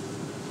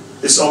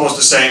 It's almost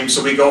the same.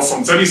 So we go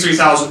from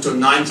 33,000 to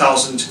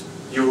 9,000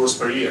 euros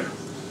per year.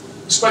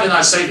 It's quite a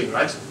nice saving,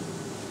 right?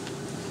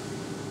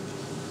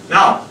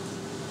 Now,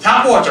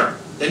 tap water.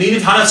 They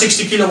needed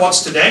 160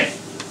 kilowatts today.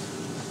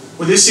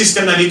 With this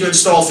system, they need to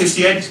install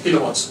 58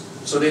 kilowatts.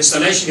 So the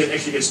installation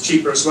actually gets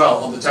cheaper as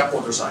well on the tap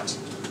water side.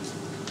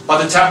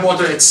 But the tap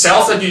water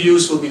itself that you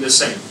use will be the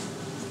same.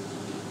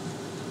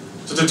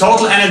 So the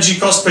total energy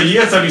cost per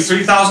year,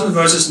 33,000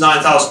 versus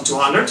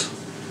 9,200.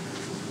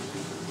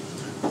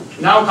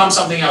 Now comes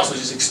something else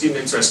which is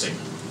extremely interesting.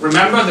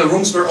 Remember, the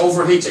rooms were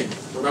overheating.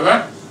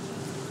 Remember?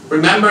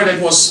 Remember, there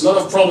was a lot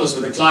of problems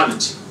with the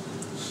climate.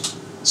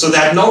 So they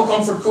had no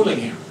comfort cooling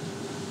here.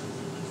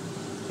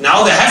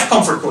 Now they have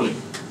comfort cooling.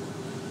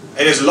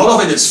 And there's a lot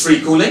of it is free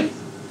cooling.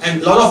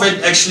 And a lot of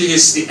it actually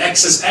is the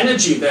excess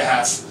energy they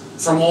have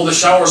from all the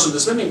showers of the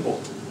swimming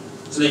pool.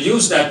 So they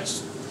use that.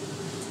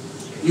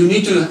 You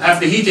need to have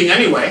the heating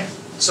anyway.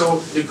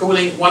 So the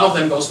cooling, one of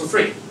them goes for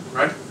free,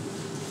 right?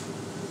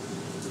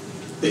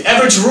 The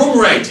average room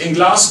rate in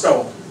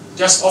Glasgow,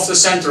 just off the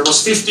center,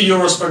 was 50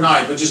 euros per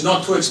night, which is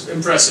not too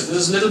impressive.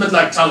 This is a little bit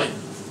like Tallinn.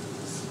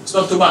 It's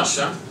not too much,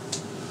 huh?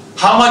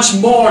 How much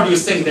more do you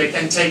think they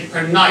can take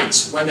per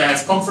night when they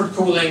have comfort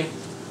cooling,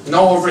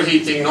 no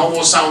overheating, no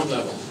more sound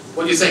level?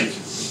 What do you think?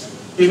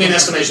 Give me an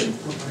estimation.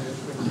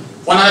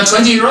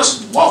 120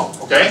 euros? Wow,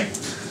 okay.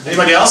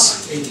 Anybody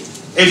else?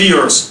 80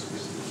 euros.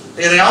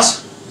 Anything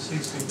else?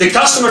 60. The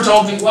customer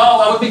told me,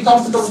 well, I would be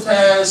comfortable with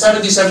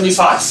 70,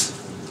 75.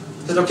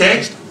 I said,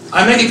 okay,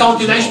 I make a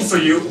calculation for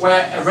you where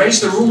I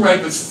raise the room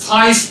rate with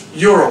 5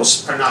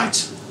 euros per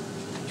night.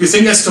 Do you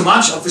think that's too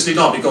much? Obviously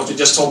not, because you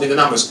just told me the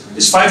numbers.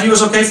 Is 5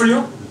 euros okay for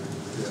you?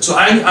 So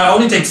I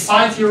only take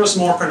 5 euros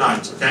more per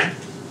night, okay?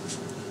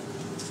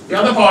 The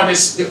other part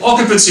is the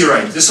occupancy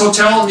rate. This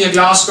hotel near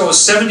Glasgow is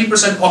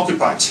 70%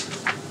 occupied.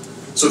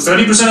 So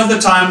 30% of the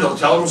time the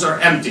hotel rooms are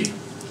empty.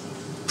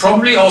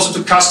 Probably also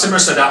to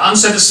customers that are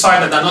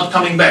unsatisfied that are not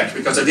coming back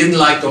because they didn't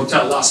like the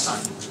hotel last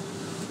time.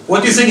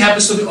 What do you think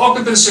happens to the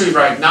occupancy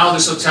rate now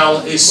this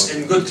hotel is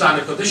in good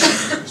climate condition?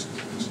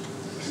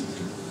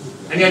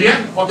 Any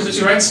idea?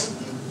 Occupancy rates?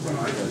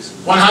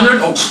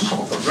 100? Oh,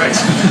 great.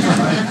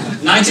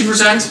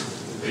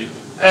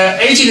 90%?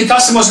 80, the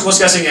customer was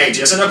guessing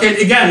 80. I said,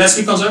 okay, again, let's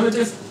be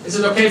conservative. Is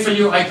it okay for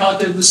you? I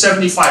calculated with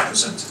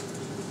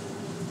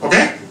 75%.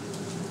 Okay?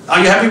 Are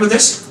you happy with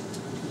this?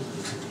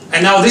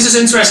 And now this is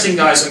interesting,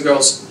 guys and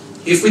girls.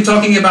 If we're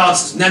talking about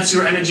net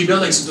zero energy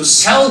buildings, and to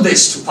sell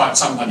this to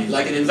somebody,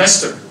 like an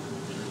investor,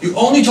 you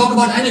only talk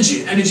about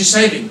energy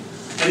saving.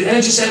 And the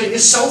energy saving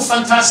is so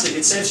fantastic.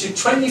 It saves you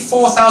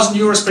 24,000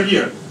 euros per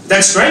year.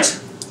 That's great.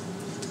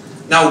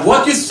 Now,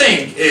 what you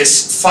think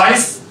is 5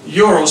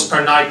 euros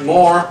per night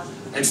more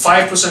and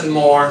 5%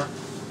 more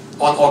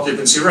on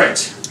occupancy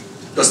rate?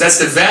 Because that's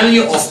the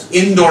value of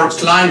indoor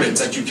climate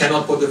that you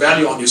cannot put the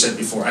value on, you said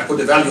before. I put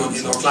the value on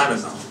indoor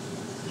climate now.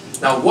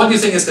 Now, what do you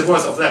think is the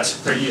worth of that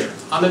per year?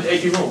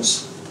 180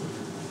 rooms.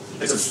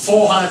 It's a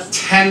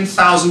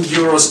 410,000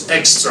 euros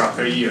extra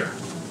per year.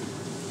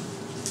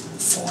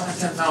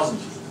 410,000.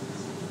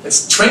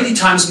 It's 20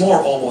 times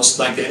more almost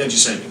like the energy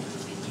saving.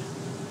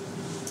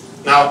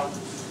 Now,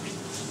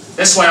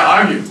 that's why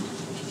I argue.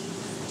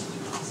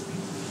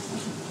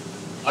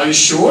 Are you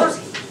sure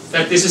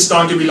that this is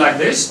going to be like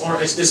this, or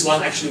is this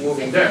one actually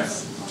moving there?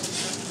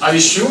 Are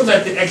you sure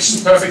that the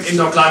perfect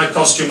indoor climate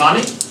costs you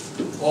money,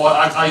 or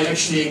are you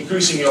actually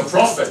increasing your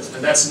profit?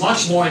 And that's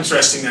much more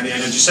interesting than the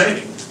energy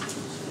saving.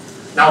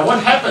 Now,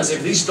 what happens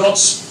if these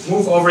dots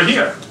move over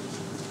here?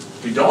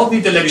 You don't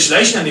need the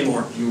legislation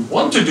anymore. You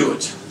want to do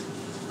it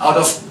out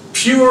of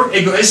pure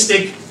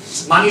egoistic,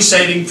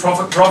 money-saving,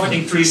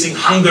 profit-increasing,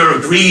 hunger,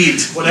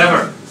 greed,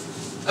 whatever.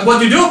 And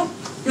what you do?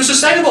 You're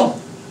sustainable.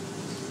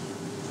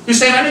 You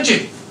save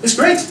energy. It's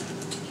great.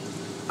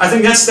 I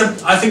think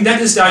that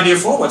is the idea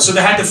forward. So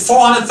they had the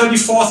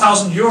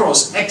 434,000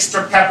 euros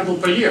extra capital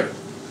per year.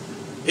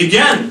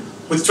 Again,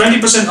 with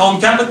 20% own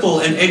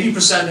capital and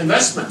 80%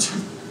 investment.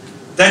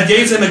 That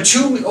gave them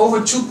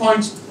over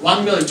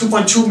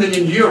 2.2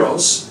 million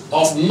euros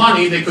of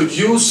money they could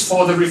use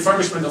for the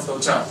refurbishment of the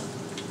hotel.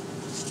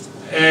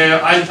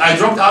 I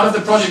dropped out of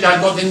the project. I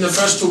got in the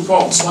first two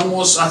quotes. One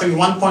was, I think,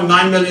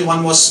 1.9 million,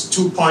 one was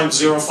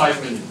 2.05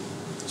 million.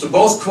 So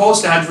both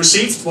quotes they had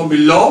received were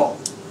below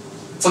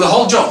for the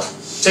whole job.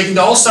 Taking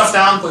the old stuff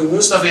down, putting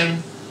new stuff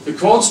in. The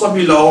quotes were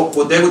below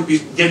what they would be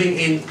getting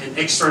in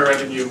extra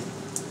revenue.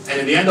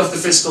 And at the end of the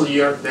fiscal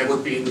year, they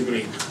would be in the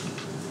green.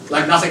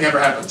 Like nothing ever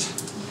happened.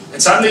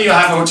 And suddenly you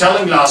have a hotel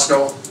in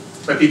Glasgow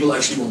where people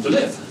actually want to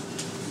live.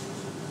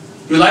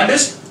 You like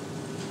this?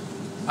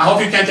 I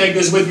hope you can take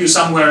this with you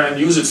somewhere and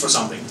use it for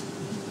something.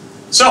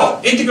 So,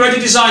 integrated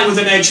design with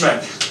an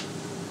HVAC.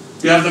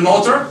 You have the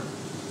motor.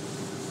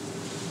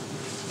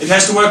 It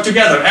has to work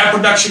together. Air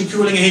production,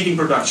 cooling and heating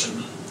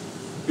production.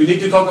 You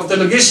need to talk of the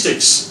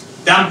logistics.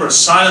 Dampers,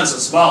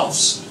 silencers,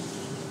 valves.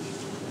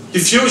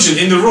 Diffusion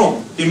in the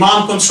room.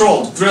 Demand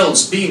controlled.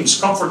 Grills, beams,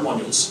 comfort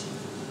modules.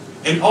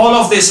 And all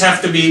of this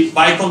have to be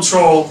by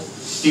control,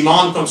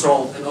 demand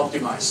controlled and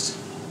optimized.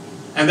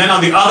 And then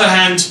on the other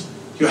hand,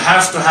 you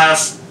have to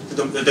have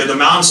the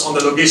demands on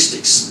the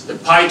logistics, the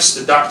pipes,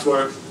 the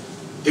ductwork.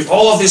 If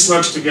all of this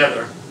works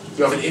together,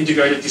 you have an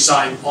integrated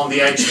design on the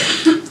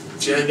HVAC.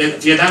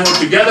 If you then work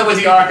together with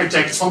the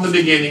architect from the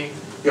beginning,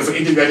 you have an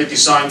integrated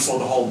design for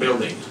the whole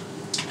building.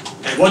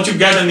 And what you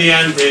get in the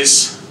end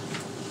is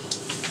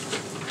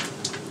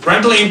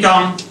rental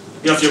income,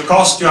 you have your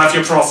cost, you have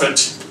your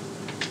profit,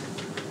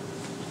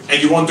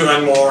 and you want to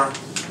earn more.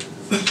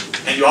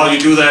 And how you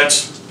do that?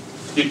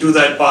 You do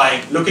that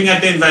by looking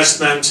at the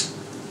investment,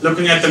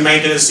 looking at the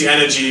maintenance, the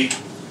energy,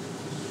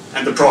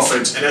 and the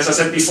profit. And as I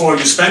said before,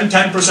 you spend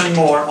 10%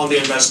 more on the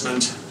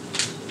investment,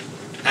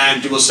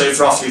 and you will save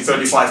roughly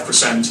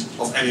 35%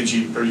 of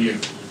energy per year.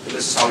 And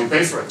this is how you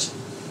pay for it.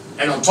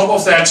 And on top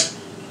of that,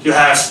 you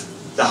have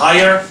the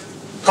higher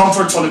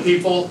comfort for the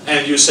people,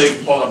 and you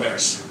save polar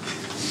bears.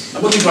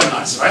 That would be quite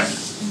nice, right?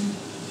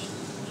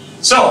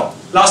 So,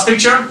 last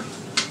picture.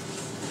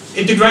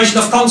 Integration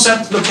of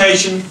concept,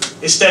 location,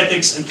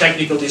 aesthetics, and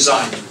technical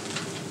design.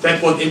 That's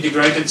what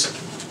integrated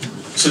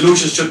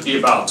solutions should be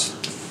about.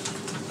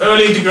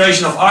 Early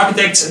integration of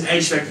architects and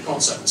HVAC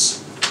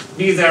concepts.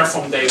 Be there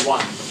from day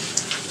one.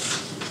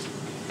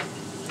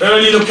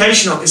 Early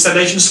location of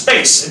installation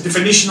space and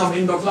definition of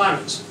indoor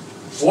climate.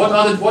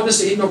 What is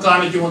the indoor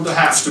climate you want to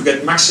have to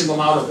get maximum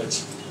out of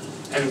it?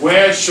 And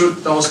where should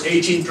those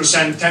 18%,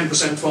 10%,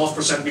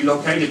 12% be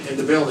located in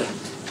the building?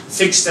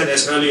 Fix that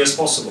as early as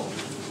possible.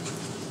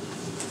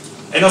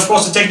 And of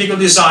course the technical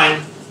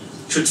design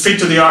should fit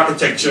to the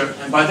architecture,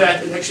 and by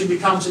that it actually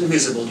becomes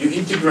invisible. You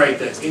integrate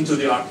that into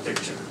the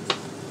architecture.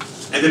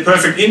 And the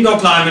perfect indoor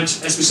climate,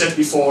 as we said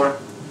before,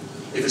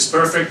 if it's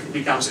perfect, it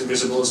becomes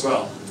invisible as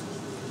well.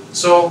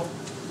 So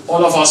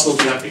all of us will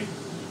be happy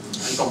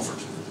and comfort.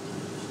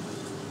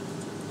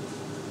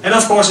 And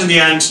of course in the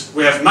end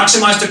we have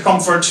maximized the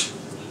comfort,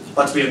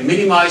 but we have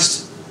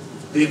minimized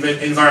the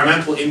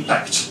environmental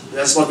impact.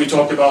 That's what we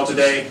talked about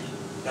today.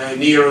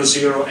 Near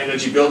zero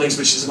energy buildings,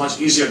 which is much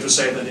easier to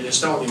say than in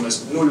Estonia,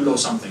 was nullo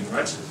something,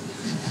 right?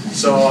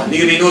 So,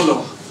 niri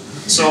nullo.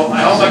 So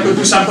I hope I could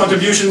do some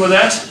contribution with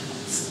that.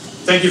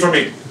 Thank you for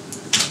me.